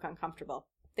fighters look uncomfortable.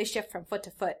 They shift from foot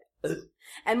to foot.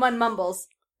 And one mumbles,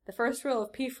 the first rule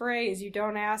of P4A is you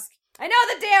don't ask. I know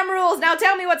the damn rules! Now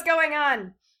tell me what's going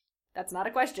on! That's not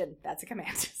a question. That's a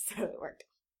command. So it worked.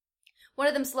 One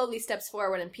of them slowly steps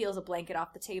forward and peels a blanket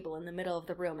off the table in the middle of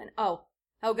the room, and oh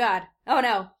God, oh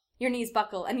no! Your knees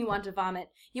buckle, and you want to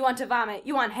vomit. You want to vomit,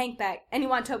 you want Hank back, and you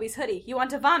want Toby's hoodie. You want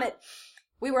to vomit!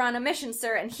 We were on a mission,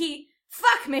 sir, and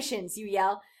fuck missions, you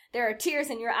yell. There are tears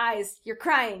in your eyes. You're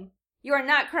crying. You are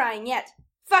not crying yet.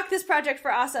 Fuck this project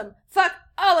for awesome. Fuck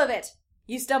all of it!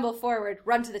 You stumble forward,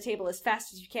 run to the table as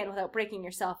fast as you can without breaking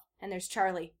yourself, and there's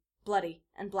Charlie. bloody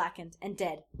and blackened and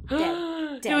dead.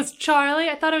 Dead. It was Charlie?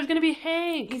 I thought it was going to be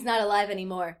Hank. He's not alive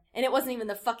anymore. And it wasn't even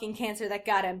the fucking cancer that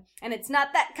got him. And it's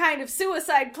not that kind of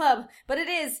suicide club. But it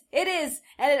is. It is.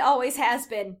 And it always has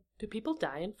been. Do people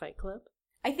die in Fight Club?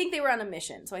 I think they were on a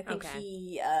mission. So I think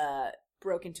he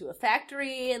broke into a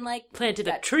factory and planted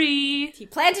a tree. He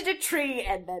planted a tree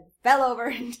and then fell over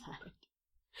and died.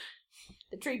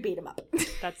 The tree beat him up.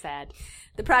 That's sad.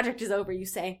 The project is over, you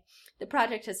say. The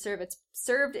project has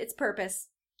served its purpose.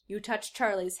 You touch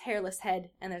Charlie's hairless head,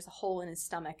 and there's a hole in his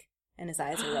stomach, and his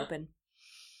eyes are open.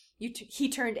 He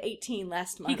turned 18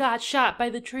 last month. He got shot by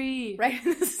the tree. Right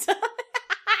in the stomach.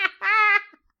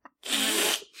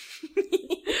 She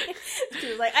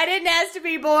was like, I didn't ask to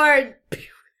be born.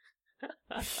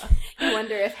 You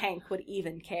wonder if Hank would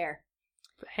even care.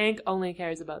 Hank only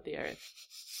cares about the earth.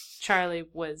 Charlie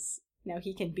was... Now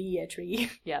he can be a tree.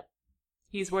 Yep.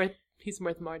 He's worth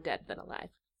more dead than alive.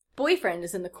 Boyfriend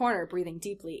is in the corner breathing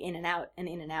deeply in and out,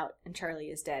 and Charlie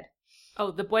is dead. Oh,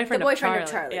 the boyfriend of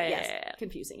Charlie. Yes. Yeah.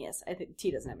 Confusing, yes. I think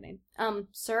T doesn't have a name.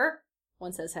 Sir,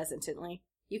 one says hesitantly,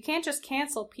 you can't just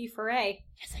cancel P4A.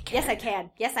 Yes, I can. Yes, I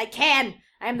can. Yes, I can.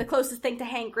 I am the closest thing to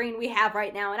Hank Green we have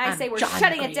right now, and I say we're John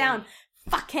shutting Green. It down.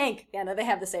 Fuck Hank. Yeah, no, they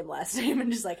have the same last name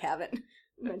and just haven't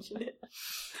mentioned it.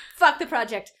 Fuck the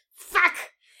project. Fuck!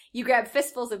 You grab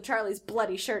fistfuls of Charlie's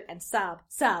bloody shirt and sob,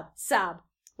 sob, sob.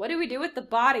 What do we do with the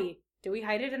body? Do we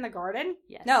hide it in the garden?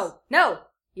 Yes. No.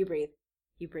 You breathe.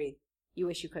 You breathe. You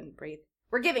wish you couldn't breathe.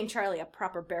 We're giving Charlie a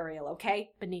proper burial,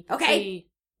 okay? Beneath the okay? sea.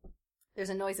 There's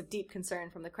a noise of deep concern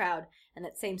from the crowd, and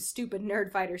that same stupid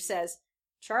nerd fighter says,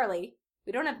 Charlie,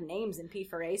 we don't have names in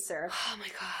P4A, sir. Oh my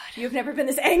god. You've never been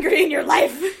this angry in your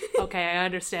life. Okay, I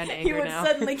understand anger You would now.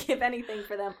 suddenly give anything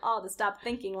for them all to stop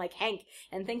thinking like Hank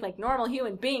and think like normal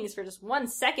human beings for just 1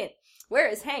 second. Where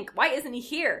is Hank? Why isn't he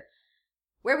here?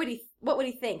 What would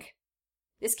he think?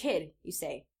 This kid, you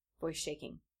say, voice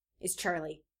shaking, is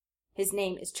Charlie. His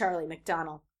name is Charlie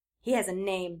McDonnell. He has a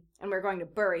name, and we're going to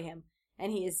bury him,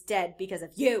 and he is dead because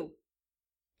of you.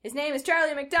 His name is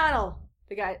Charlie McDonnell.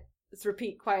 The guy, let's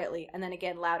repeat quietly, and then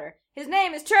again louder. His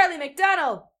name is Charlie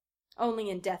McDonnell. Only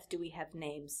in death do we have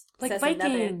names. Like says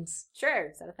Vikings.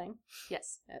 Sure, is that a thing?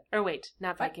 Yes. Or wait,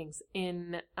 not Vikings.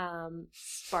 In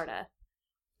Sparta.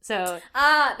 So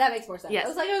that makes more sense.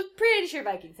 Yes. I was pretty sure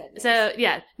Vikings had names. So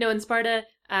yeah, no, in Sparta,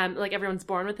 everyone's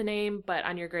born with a name, but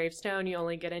on your gravestone you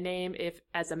only get a name if,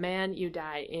 as a man, you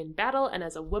die in battle, and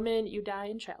as a woman, you die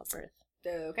in childbirth.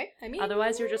 Okay, I mean,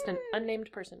 otherwise you're just an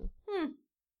unnamed person.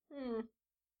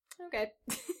 Okay.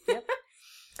 Yep.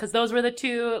 Because those were the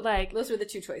two, those were the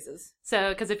two choices. So,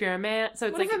 because if you're a man, so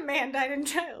it's what if a man died in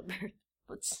childbirth?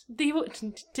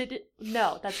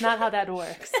 No, that's not how that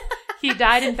works. He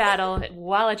died in battle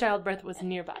while a childbirth was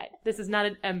nearby. This is not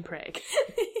an empreg.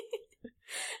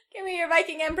 Give me your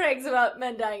Viking empregs about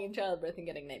men dying in childbirth and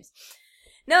getting names.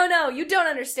 No, you don't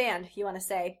understand, you want to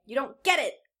say. You don't get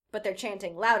it. But they're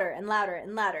chanting louder and louder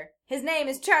and louder. His name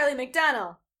is Charlie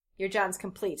McDonnell. You're John's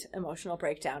complete emotional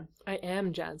breakdown. I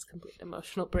am John's complete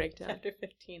emotional breakdown. Chapter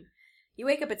 15. You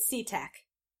wake up at SeaTac.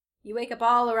 You wake up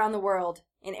all around the world,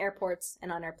 in airports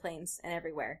and on airplanes and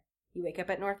everywhere. You wake up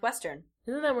at Northwestern.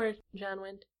 Isn't that where John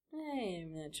went?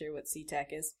 I'm not sure what SeaTac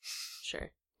is.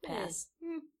 Sure. Pass.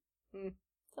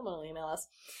 Someone will email us.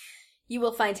 You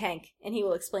will find Hank, and he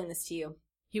will explain this to you.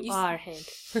 You are Hank.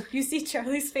 You see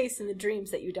Charlie's face in the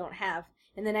dreams that you don't have,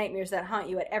 in the nightmares that haunt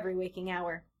you at every waking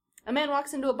hour. A man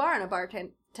walks into a bar, and a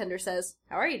bartender says,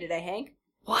 How are you today, Hank?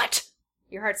 What?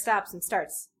 Your heart stops and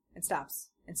starts, and stops,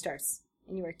 and starts,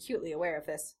 and you are acutely aware of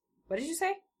this. What did you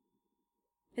say?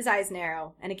 His eyes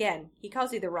narrow, and again, he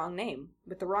calls you the wrong name,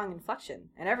 with the wrong inflection,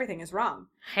 and everything is wrong.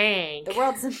 Hank. The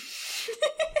world's a...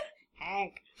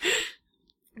 Hank.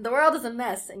 The world is a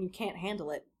mess, and you can't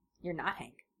handle it. You're not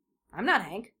Hank. I'm not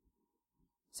Hank.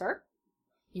 Sir?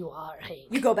 You are Hank.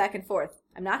 You go back and forth.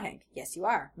 I'm not Hank. Yes, you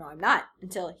are. No, I'm not.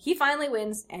 Until he finally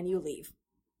wins, and you leave.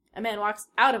 A man walks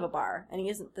out of a bar, and he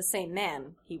isn't the same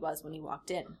man he was when he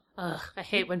walked in. Ugh, I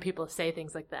hate when people say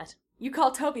things like that. You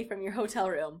call Toby from your hotel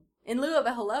room. In lieu of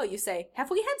a hello, you say,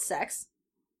 Have we had sex?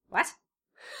 What?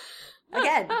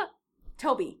 Again.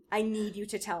 Toby, I need you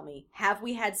to tell me. Have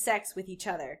we had sex with each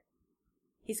other?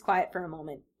 He's quiet for a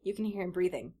moment. You can hear him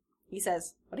breathing. He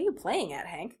says, What are you playing at,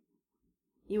 Hank?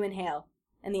 You inhale,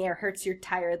 and the air hurts your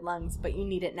tired lungs, but you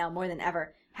need it now more than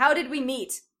ever. How did we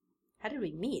meet? How did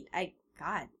we meet?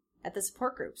 God, at the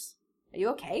support groups. Are you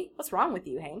okay? What's wrong with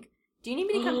you, Hank? Do you need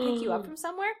me to come pick you up from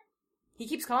somewhere? He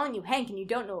keeps calling you Hank, and you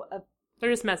don't know... They're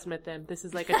just messing with him. This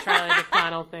is like a Charlie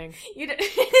McDonnell thing.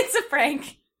 It's a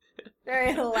prank.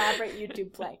 Very elaborate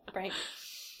YouTube prank.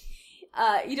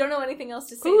 You don't know anything else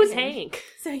to say. Who's to him. Hank?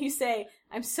 So you say,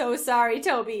 "I'm so sorry,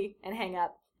 Toby," and hang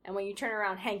up. And when you turn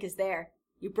around, Hank is there.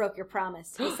 You broke your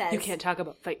promise, he says. You can't talk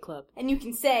about Fight Club. And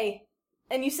you say,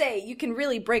 you can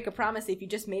really break a promise if you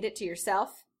just made it to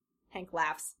yourself. Hank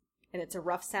laughs, and it's a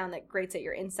rough sound that grates at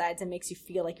your insides and makes you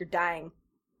feel like you're dying.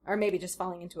 Or maybe just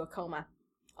falling into a coma.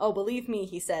 "Oh, believe me,"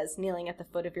 he says, kneeling at the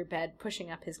foot of your bed, pushing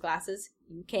up his glasses.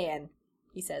 "You can,"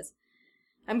 he says.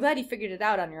 "I'm glad you figured it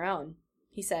out on your own,"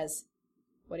 he says.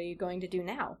 "What are you going to do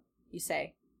now?" you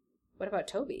say. "What about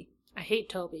Toby?" I hate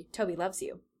Toby. "Toby loves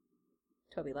you."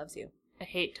 Toby loves you. I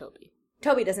hate Toby.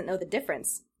 Toby doesn't know the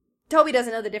difference. Toby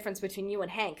doesn't know the difference between you and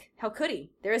Hank. How could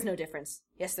he? There is no difference.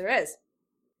 Yes, there is.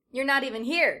 "You're not even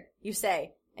here," you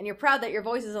say, and you're proud that your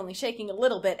voice is only shaking a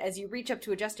little bit as you reach up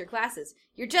to adjust your glasses.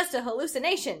 "You're just a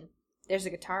hallucination." There's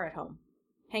a guitar at home.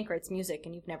 Hank writes music,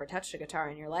 and you've never touched a guitar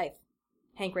in your life.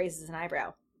 Hank raises an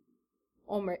eyebrow.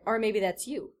 Or maybe that's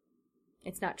you.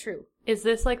 It's not true. Is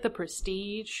this like The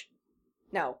Prestige?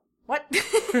 No. What?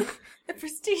 The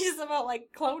Prestige is about,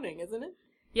 like, cloning, isn't it?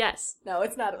 Yes. No,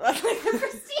 it's not about, like, The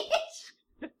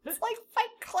Prestige. It's like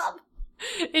Fight Club.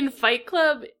 In Fight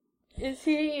Club, is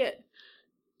he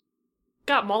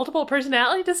got multiple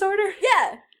personality disorder?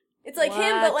 Yeah. It's like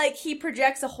him, What? but, like, he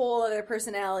projects a whole other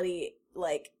personality,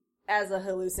 like, as a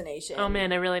hallucination. Oh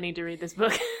man, I really need to read this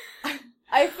book.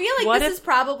 I feel like What this if- is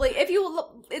probably, if you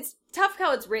look, it's tough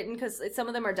how it's written because some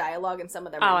of them are dialogue and some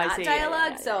of them are I not see.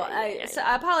 dialogue. Yeah. So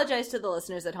I apologize to the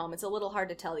listeners at home. It's a little hard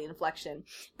to tell the inflection.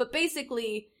 But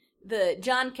basically, the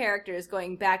John character is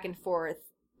going back and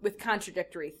forth with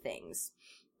contradictory things.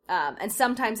 And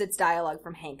sometimes it's dialogue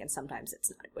from Hank and sometimes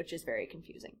it's not, which is very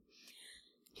confusing.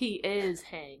 He is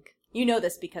Hank. You know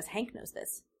this because Hank knows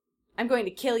this. "I'm going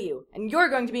to kill you, and you're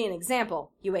going to be an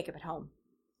example." You wake up at home.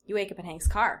 You wake up in Hank's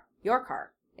car. Your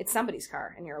car. It's somebody's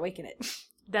car, and you're awake in it.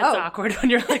 That's awkward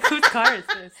when you're like, whose car is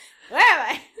this? Where am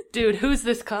I? Dude, who's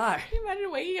this car? Can you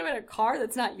imagine waking up in a car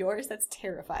that's not yours? That's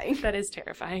terrifying. That is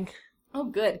terrifying. Oh,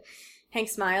 good. Hank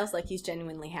smiles like he's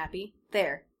genuinely happy.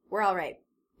 "There. We're all right.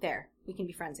 There. We can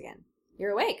be friends again.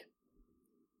 You're awake."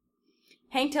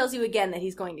 Hank tells you again that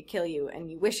he's going to kill you,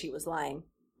 and you wish he was lying.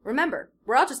 "Remember,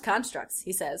 we're all just constructs,"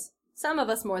 he says. "Some of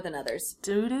us more than others.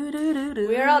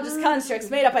 We're all just constructs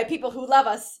made up by people who love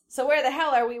us. So where the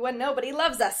hell are we when nobody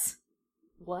loves us?"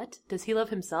 What? Does he love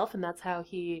himself and that's how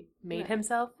he made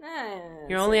himself? You're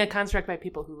You're only a construct by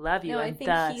people who love you, No, I and think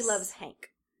thus... he loves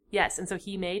Hank. Yes, and so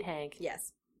he made Hank.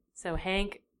 Yes. So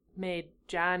Hank made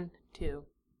John too.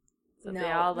 So No.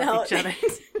 they all love each other.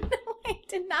 No, I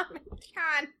did not make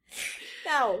John.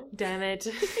 No. Damn it.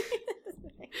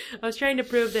 I was trying to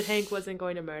prove that Hank wasn't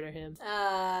going to murder him.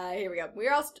 Here we go.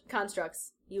 We're all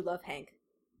constructs. You love Hank.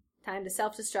 Time to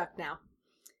self-destruct now.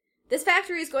 This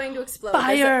factory is going to explode.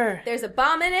 Fire! There's a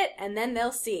bomb in it, and then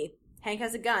they'll see. Hank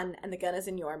has a gun, and the gun is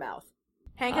in your mouth.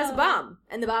 Hank has a bomb,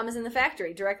 and the bomb is in the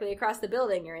factory, directly across the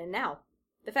building you're in now.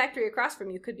 The factory across from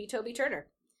you could be Toby Turner.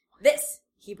 "This,"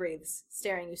 he breathes,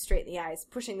 staring you straight in the eyes,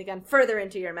 pushing the gun further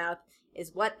into your mouth,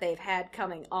 "is what they've had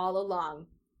coming all along.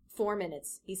 4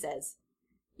 minutes," he says.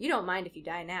 "You don't mind if you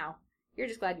die now. You're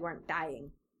just glad you aren't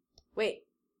dying." "Wait.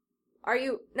 Are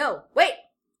you? No, wait!"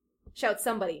 shouts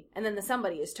somebody, and then the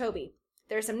somebody is Toby.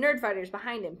 There are some nerd fighters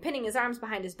behind him, pinning his arms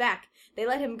behind his back. They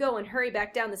let him go and hurry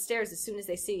back down the stairs as soon as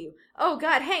they see you. "Oh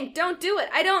God, Hank, don't do it!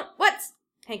 I don't... What's..."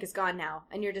 Hank is gone now,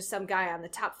 and you're just some guy on the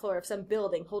top floor of some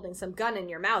building holding some gun in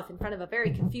your mouth in front of a very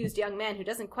confused young man who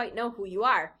doesn't quite know who you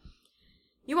are.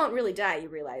 You won't really die, you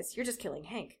realize. You're just killing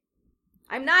Hank.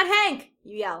 "I'm not Hank!"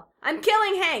 you yell. "I'm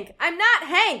killing Hank! I'm not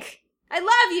Hank! I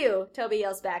love you!" Toby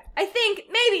yells back. "I think,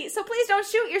 maybe, so please don't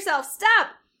shoot yourself.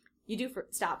 Stop!" You do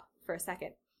stop for a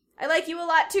second. "I like you a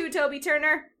lot too, Toby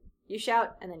Turner," you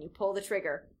shout, and then you pull the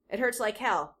trigger. It hurts like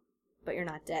hell, but you're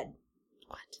not dead.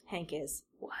 What? Hank is.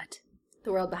 What?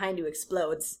 The world behind you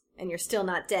explodes, and you're still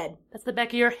not dead. That's the back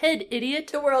of your head, idiot.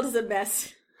 The world is a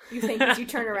mess. You think as you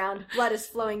turn around, blood is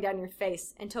flowing down your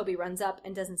face, and Toby runs up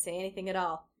and doesn't say anything at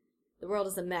all. The world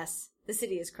is a mess. The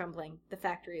city is crumbling. The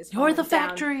factory is falling You're the down.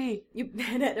 factory! You've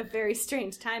been at a very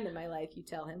strange time in my life, you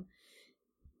tell him.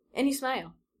 And you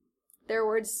smile. There are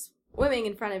words swimming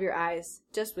in front of your eyes,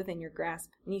 just within your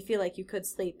grasp, and you feel like you could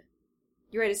sleep.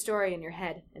 You write a story in your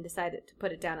head and decide to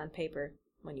put it down on paper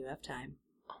when you have time.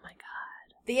 Oh my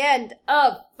god. The end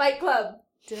of Fight Club.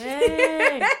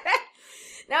 Dang.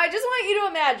 Now I just want you to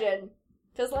imagine,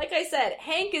 because like I said,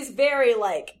 Hank is very,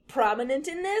 prominent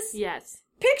in this. Yes.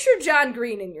 Picture John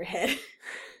Green in your head.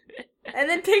 And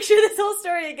then picture this whole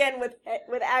story again with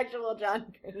actual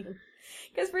John Green.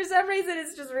 Because for some reason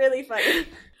it's just really funny.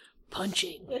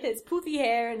 punching. With his poofy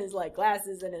hair and his, like,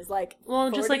 glasses and his, like,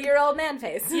 just, like, 40-year-old man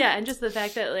face. Yeah, and just the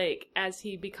fact that, like, as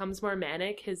he becomes more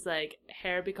manic, his, like,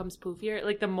 hair becomes poofier.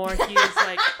 Like, the more he is,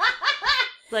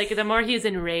 like, the more he is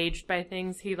enraged by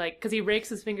things, he, like, because he rakes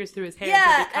his fingers through his hair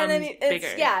yeah, and then it's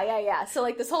bigger. Yeah. So,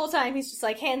 like, this whole time, he's just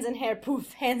like, hands in hair,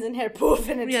 poof, and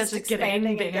it's just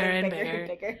expanding getting and bigger getting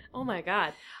bigger. Oh my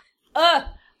god.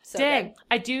 So dang. good.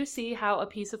 I do see how a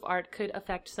piece of art could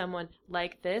affect someone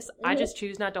like this. I just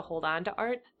choose not to hold on to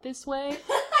art this way.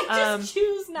 I just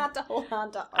choose not to hold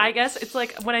on to art. I guess it's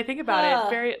like, when I think about it,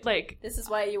 very, like... This is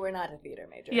why you were not a theater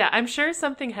major. Yeah, I'm sure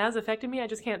something has affected me. I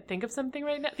just can't think of something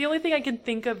right now. The only thing I can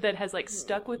think of that has, like,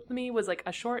 stuck with me was, like,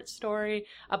 a short story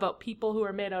about people who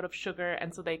were made out of sugar,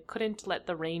 and so they couldn't let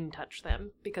the rain touch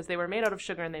them because they were made out of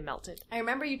sugar and they melted. I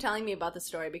remember you telling me about the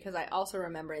story because I also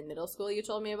remember in middle school you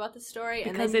told me about the story,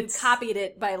 and because then you copied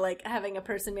it by, like, having a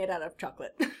person made out of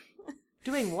chocolate.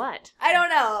 Doing what? I don't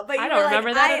know, but you I don't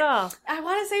remember that at all. I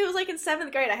want to say it was like in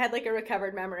 7th grade. I had like a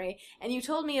recovered memory, and you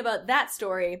told me about that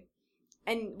story,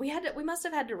 and we must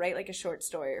have had to write like a short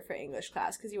story for English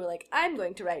class because you were like, I'm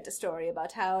going to write a story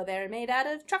about how they're made out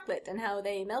of chocolate and how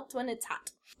they melt when it's hot,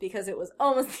 because it was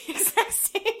almost the exact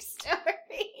same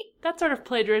story. That sort of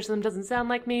plagiarism doesn't sound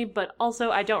like me, but also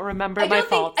I don't remember my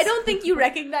faults. I don't think you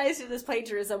recognized it as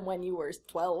plagiarism when you were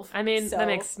 12. I mean, so. That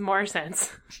makes more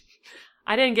sense.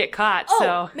 I didn't get caught, so...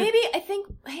 so... maybe, I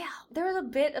think, yeah, there was a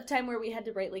bit of time where we had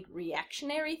to write, like,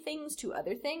 reactionary things to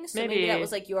other things, so maybe that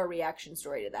was, like, your reaction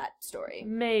story to that story.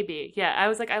 Maybe, yeah. I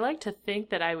was like, I like to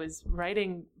think that I was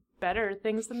writing better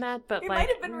things than that, but, it like, might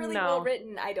have been really well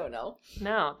written, I don't know.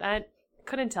 No, I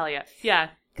couldn't tell you. Yeah.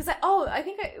 Because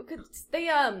they,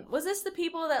 was this the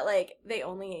people that, like, they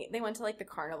went to, like, the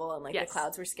carnival and, like, yes. the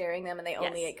clouds were scaring them and they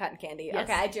only ate cotton candy? Yes.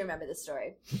 Okay, I do remember this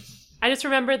story. I just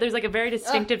remember there's, like, a very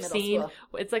distinctive scene. School.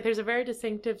 It's, like, there's a very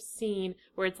distinctive scene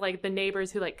where it's, like, the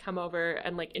neighbors who, like, come over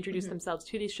and, like, introduce themselves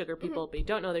to these sugar people, but you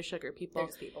don't know they're sugar people. They're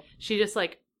just people. She just,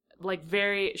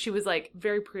 she was, like,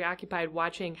 very preoccupied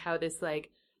watching how this,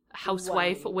 like,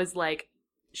 housewife was, like,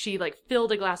 she, like,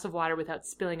 filled a glass of water without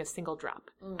spilling a single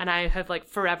drop. And I have, like,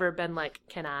 forever been like,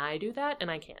 can I do that? And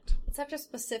I can't. It's such a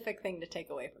specific thing to take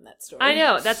away from that story. I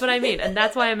know. That's what I mean. And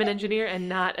that's why I'm an engineer and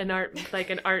not an art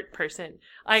person.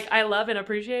 Like, I love and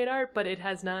appreciate art, but it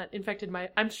has not infected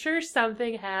I'm sure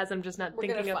something has. I'm just not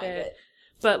thinking of it.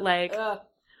 But, like,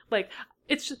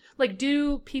 it's just, like,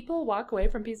 do people walk away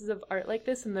from pieces of art like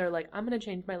this and they're like, I'm going to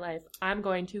change my life. I'm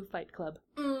going to Fight Club.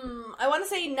 I want to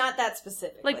say not that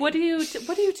specific. Like, what do you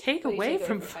take away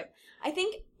from Fight? I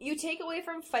think you take away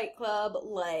from Fight Club,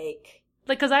 like,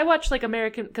 because I watched, like,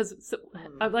 American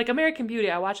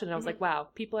Beauty, I watched it and I was like, wow,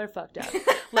 people are fucked up.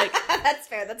 Like, that's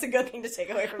fair. That's a good thing to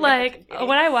take away from like,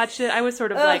 when I watched it, I was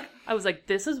sort of like, I was like,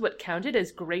 this is what counted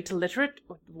as great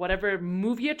whatever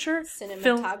movieature.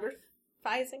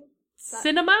 Cinematographizing?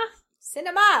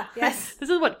 Cinema? Yes. This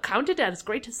is what counted as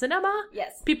great cinema?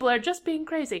 Yes. People are just being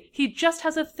crazy. He just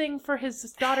has a thing for his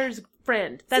daughter's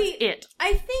friend. That's it.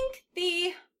 I think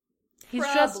the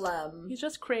problem he's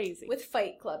just crazy with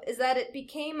Fight Club is that it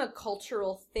became a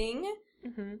cultural thing.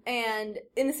 And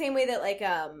in the same way that,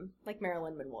 like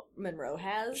Marilyn Monroe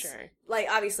has. Sure. Like,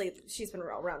 obviously, she's been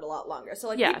around a lot longer. So,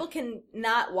 like, people can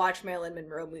not watch Marilyn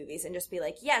Monroe movies and just be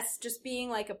like, yes, just being,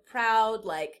 like, a proud,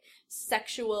 like,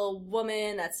 sexual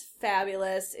woman that's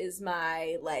fabulous is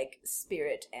my, like,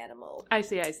 spirit animal. I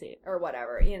see. Or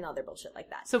whatever, other bullshit like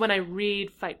that. So when I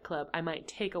read Fight Club, I might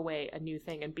take away a new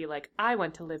thing and be like, I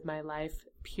want to live my life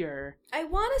pure. I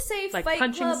want to say like Fight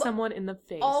punching Club someone in the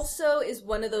face. Also is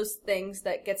one of those things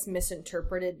that gets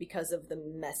misinterpreted because of the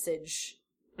message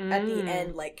at the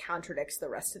end, like, contradicts the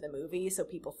rest of the movie, so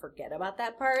people forget about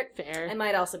that part. Fair. I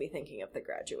might also be thinking of The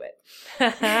Graduate.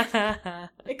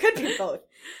 It could be both.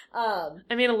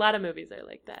 I mean, a lot of movies are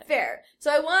like that. Fair.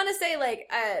 So I want to say,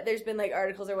 like, there's been, like,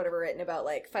 articles or whatever written about,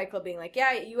 like, Fight Club being like,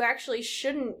 yeah, you actually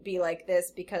shouldn't be like this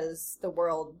because the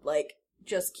world, like,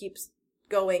 just keeps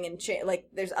going and like,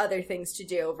 there's other things to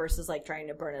do versus, like, trying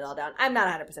to burn it all down. I'm not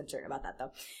 100% certain about that,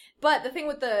 though. But the thing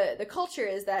with the culture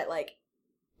is that, like,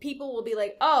 people will be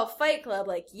like, oh, Fight Club,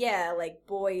 like, yeah, like,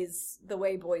 boys, the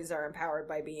way boys are empowered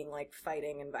by being, like,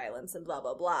 fighting and violence and blah,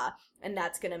 blah, blah, and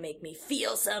that's gonna make me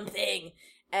feel something.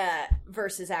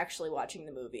 versus actually watching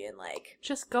the movie and like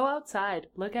just go outside,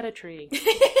 look at a tree.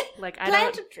 Like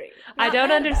plant a tree. I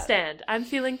don't understand. I'm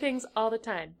feeling things all the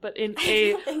time, but in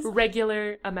a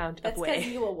regular amount of way. That's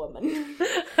because you a woman.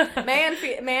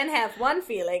 Man have one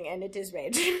feeling, and it is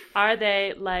rage. Are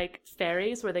they like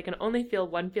fairies, where they can only feel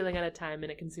one feeling at a time,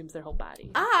 and it consumes their whole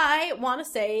body? I want to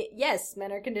say yes.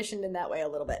 Men are conditioned in that way a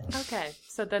little bit. Okay,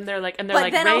 so then they're like, and they're but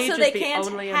like, then rage also is they the can't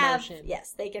only have, emotion.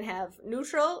 Yes, they can have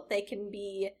neutral. They can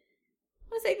be. I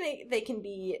want to say they can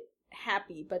be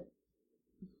happy, but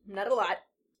not a lot.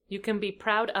 You can be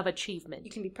proud of achievement.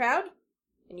 You can be proud,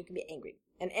 and you can be angry.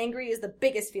 And angry is the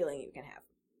biggest feeling you can have.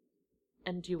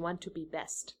 And you want to be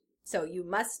best. So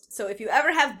if you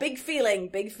ever have big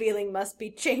feeling must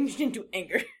be changed into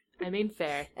anger. I mean,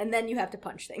 fair. And then you have to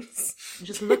punch things.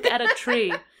 Just look at a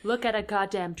tree. Look at a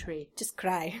goddamn tree. Just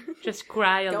cry. Just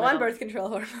cry a little. Go on birth control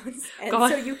hormones. And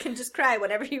so you can just cry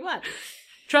whenever you want.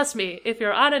 Trust me, if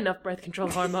you're on enough birth control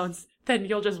hormones, then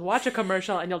you'll just watch a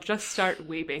commercial and you'll just start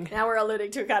weeping. Now we're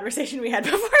alluding to a conversation we had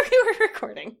before we were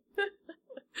recording.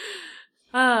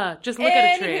 Just look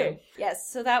at a tree.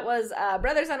 Yes, so that was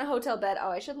Brothers on a Hotel Bed. Oh,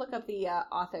 I should look up the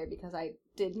author because I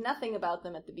did nothing about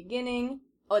them at the beginning.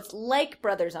 Oh, it's like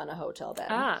Brothers on a Hotel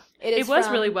Bed. It was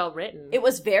really well written. It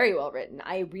was very well written.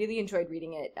 I really enjoyed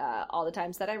reading it all the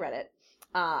times that I read it.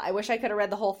 I wish I could have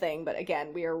read the whole thing, but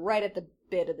again, we are right at the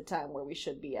bit of the time where we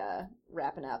should be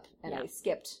wrapping up, and I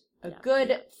skipped a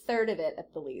good third of it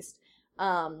at the least.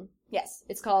 Yes,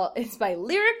 it's by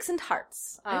Lyrics and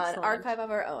Hearts on Archive of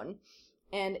Our Own.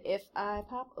 And if I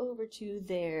pop over to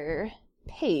their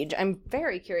page, I'm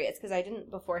very curious because I didn't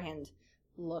beforehand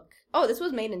look. Oh, this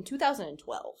was made in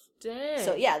 2012. Dang.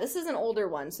 So yeah, this is an older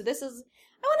one. So this is,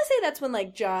 I want to say that's when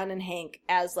like John and Hank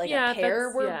as like a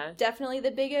pair were definitely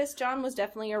the biggest. John was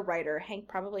definitely a writer. Hank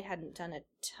probably hadn't done a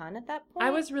ton at that point.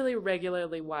 I was really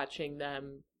regularly watching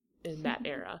them in that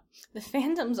era. The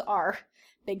fandoms are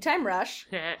Big Time Rush,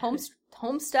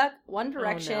 Homestuck, One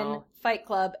Direction, Fight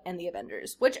Club, and The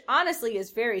Avengers, which honestly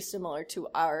is very similar to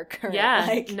our current.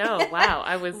 Wow.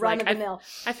 I was run like, of the mill.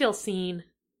 I feel seen.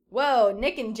 Whoa,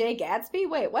 Nick and Jay Gatsby?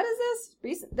 Wait, what is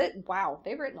this? Wow,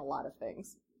 they've written a lot of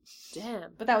things.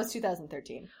 Damn. But that was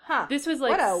 2013. Huh. This was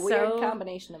like what a weird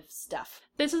combination of stuff.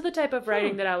 This is the type of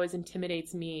writing that always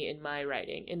intimidates me in my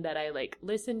writing, in that I like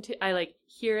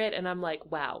hear it and I'm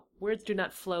like, wow, words do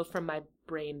not flow from my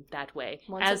brain that way.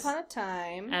 Once upon a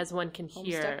time. As one can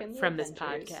hear from this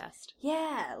podcast.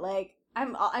 Yeah, like,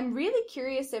 I'm really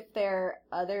curious if their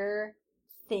other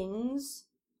things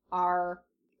are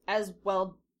as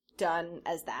well done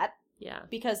as that. Yeah.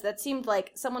 Because that seemed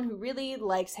like someone who really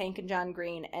likes Hank and John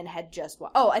Green and had just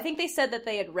I think they said that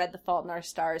they had read The Fault in Our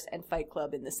Stars and Fight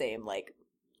Club in the same, like,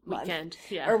 month. Weekend.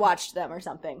 Yeah. Or watched them or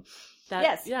something.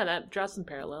 Yes. Yeah, that draws some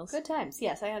parallels. Good times.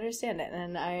 Yes, I understand it,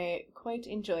 and I quite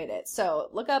enjoyed it. So,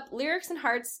 look up Lyrics and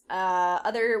Hearts,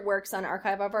 other works on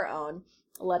Archive of Our Own.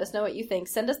 Let us know what you think.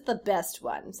 Send us the best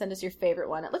one. Send us your favorite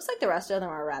one. It looks like the rest of them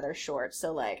are rather short,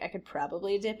 so, like, I could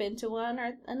probably dip into one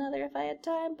or another if I had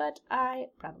time, but I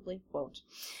probably won't.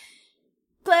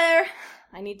 Claire,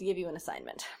 I need to give you an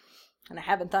assignment. And I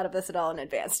haven't thought of this at all in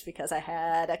advance because I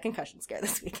had a concussion scare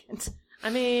this weekend.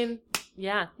 I mean,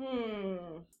 yeah.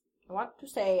 I want to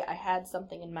say I had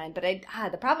something in mind, but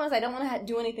the problem is I don't want to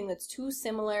do anything that's too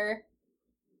similar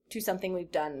to something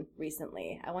we've done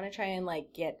recently. I want to try and,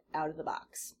 like, get out of the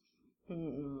box.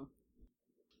 Ooh!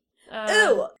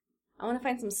 I want to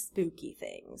find some spooky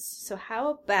things. So how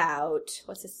about,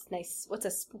 what's a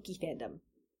spooky fandom?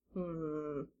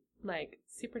 Like,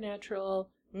 supernatural,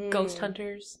 ghost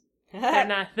hunters. They're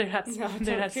not ghost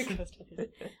hunters.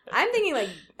 I'm thinking, like,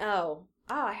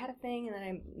 I had a thing and then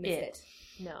I missed it.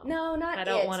 No, not it. I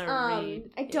don't want to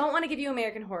read. I don't want to give you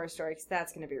American Horror Story because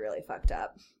that's going to be really fucked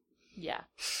up. Yeah.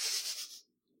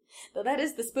 Though that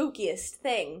is the spookiest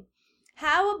thing.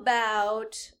 How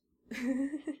about...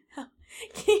 Oh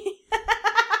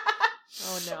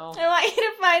no. I want you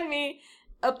to find me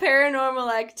a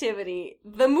Paranormal Activity,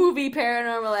 the movie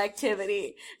Paranormal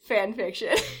Activity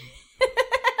fanfiction.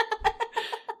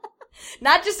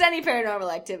 Not just any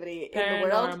Paranormal Activity in the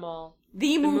world.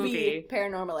 The movie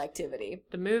Paranormal Activity.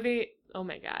 The movie, oh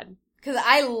my god. Because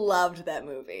I loved that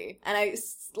movie. And I,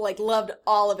 like, loved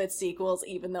all of its sequels,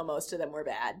 even though most of them were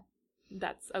bad.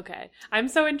 That's okay. I'm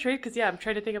so intrigued because, I'm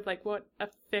trying to think of, like, what a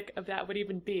fic of that would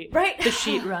even be. Right. The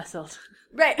sheet rustled.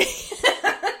 Right.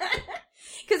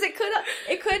 Because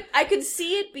I could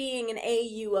see it being an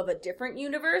AU of a different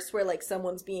universe where, like,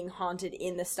 someone's being haunted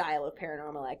in the style of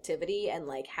Paranormal Activity and,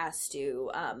 like, has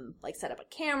to, like, set up a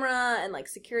camera and, like,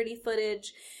 security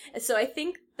footage. So I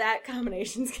think that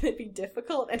combination's going to be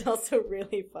difficult and also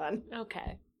really fun.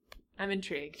 Okay. I'm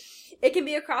intrigued. It can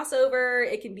be a crossover.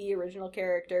 It can be original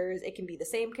characters. It can be the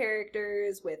same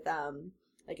characters with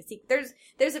like a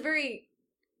there's a very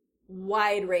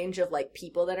wide range of like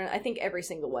people that are. I think every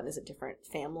single one is a different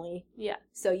family. Yeah.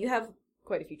 So you have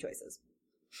quite a few choices.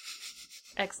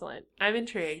 Excellent. I'm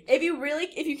intrigued. If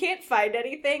you can't find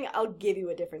anything, I'll give you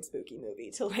a different spooky movie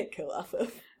to like go off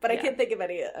of. But I can't think of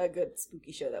a good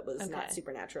spooky show that was not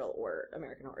Supernatural or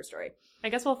American Horror Story. I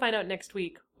guess we'll find out next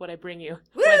week what I bring you.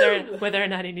 Woo! Whether or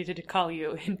not I needed to call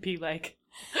you and be like,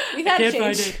 we've had I to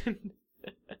can't change. find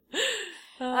it.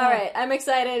 All right, I'm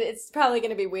excited. It's probably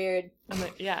going to be weird.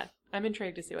 I'm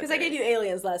intrigued to see what. Because I gave you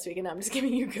aliens last week, and now I'm just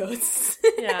giving you ghosts.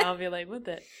 Yeah, I'll be like, what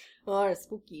the. Or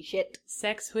spooky shit.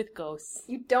 Sex with ghosts.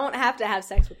 You don't have to have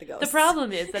sex with the ghosts. The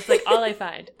problem is, that's like all I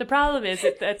find. The problem is,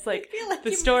 that's like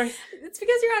the story. It's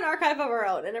because you're on Archive of Our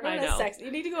Own and everyone has know. sex. You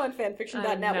need to go on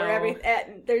fanfiction.net where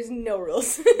there's no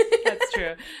rules.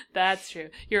 That's true.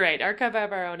 You're right. Archive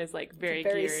of Our Own is like very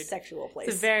geared. Sexual place.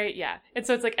 It's and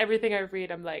so it's like everything I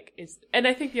read, I'm like, and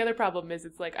I think the other problem is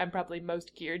it's like I'm probably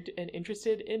most geared and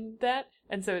interested in that,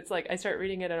 and so it's like I start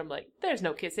reading it and I'm like, there's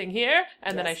no kissing here,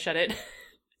 and then I shut it.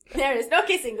 There is no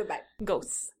kissing. Goodbye.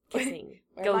 Ghosts kissing.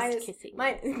 Kissing.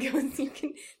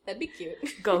 That'd be cute.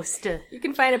 Ghost. You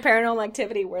can find a Paranormal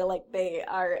Activity where like they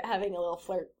are having a little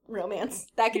flirt romance.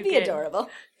 That could be adorable.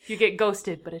 You get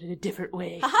ghosted, but in a different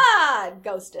way. Haha!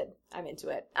 Ghosted. I'm into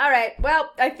it. All right.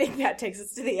 Well, I think that takes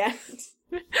us to the end.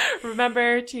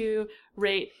 Remember to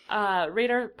rate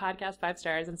our podcast 5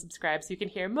 stars and subscribe so you can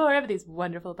hear more of these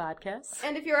wonderful podcasts.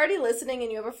 And if you're already listening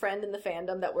and you have a friend in the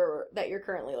fandom that you're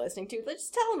currently listening to, let's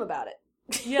just tell them about it.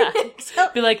 Yeah.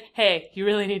 Be like, hey, you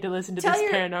really need to listen to this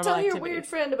Paranormal Activity. Tell your weird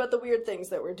friend about the weird things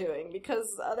that we're doing,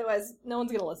 because otherwise no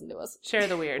one's going to listen to us. Share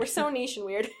the weird. We're so niche and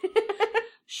weird.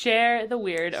 Share the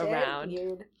weird around.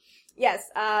 Weird.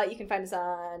 Yes, you can find us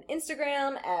on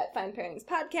Instagram at Fine Pairings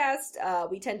Podcast.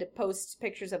 We tend to post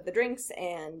pictures of the drinks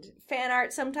and fan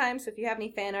art sometimes, so if you have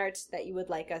any fan art that you would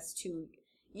like us to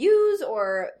use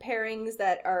or pairings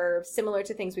that are similar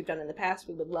to things we've done in the past,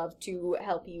 we would love to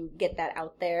help you get that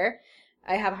out there.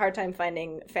 I have a hard time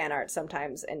finding fan art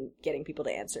sometimes and getting people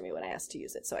to answer me when I ask to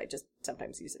use it, so I just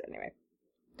sometimes use it anyway.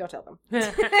 Don't tell them.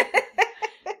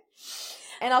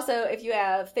 And also, if you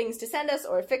have things to send us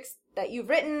or fix that you've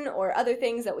written or other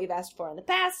things that we've asked for in the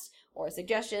past or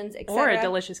suggestions, etc. Or a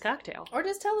delicious cocktail. Or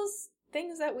just tell us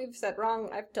things that we've said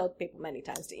wrong. I've told people many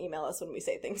times to email us when we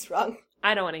say things wrong.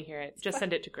 I don't want to hear it. Just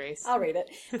send it to Grace. I'll read it.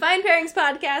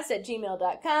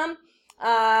 FinePairingspodcast@gmail.com.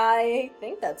 I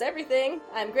think that's everything.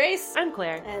 I'm Grace. I'm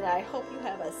Claire. And I hope you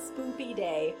have a spoopy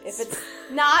day. If it's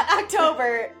not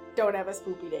October, don't have a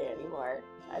spoopy day anymore.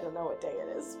 I don't know what day it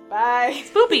is. Bye.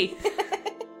 Spoopy.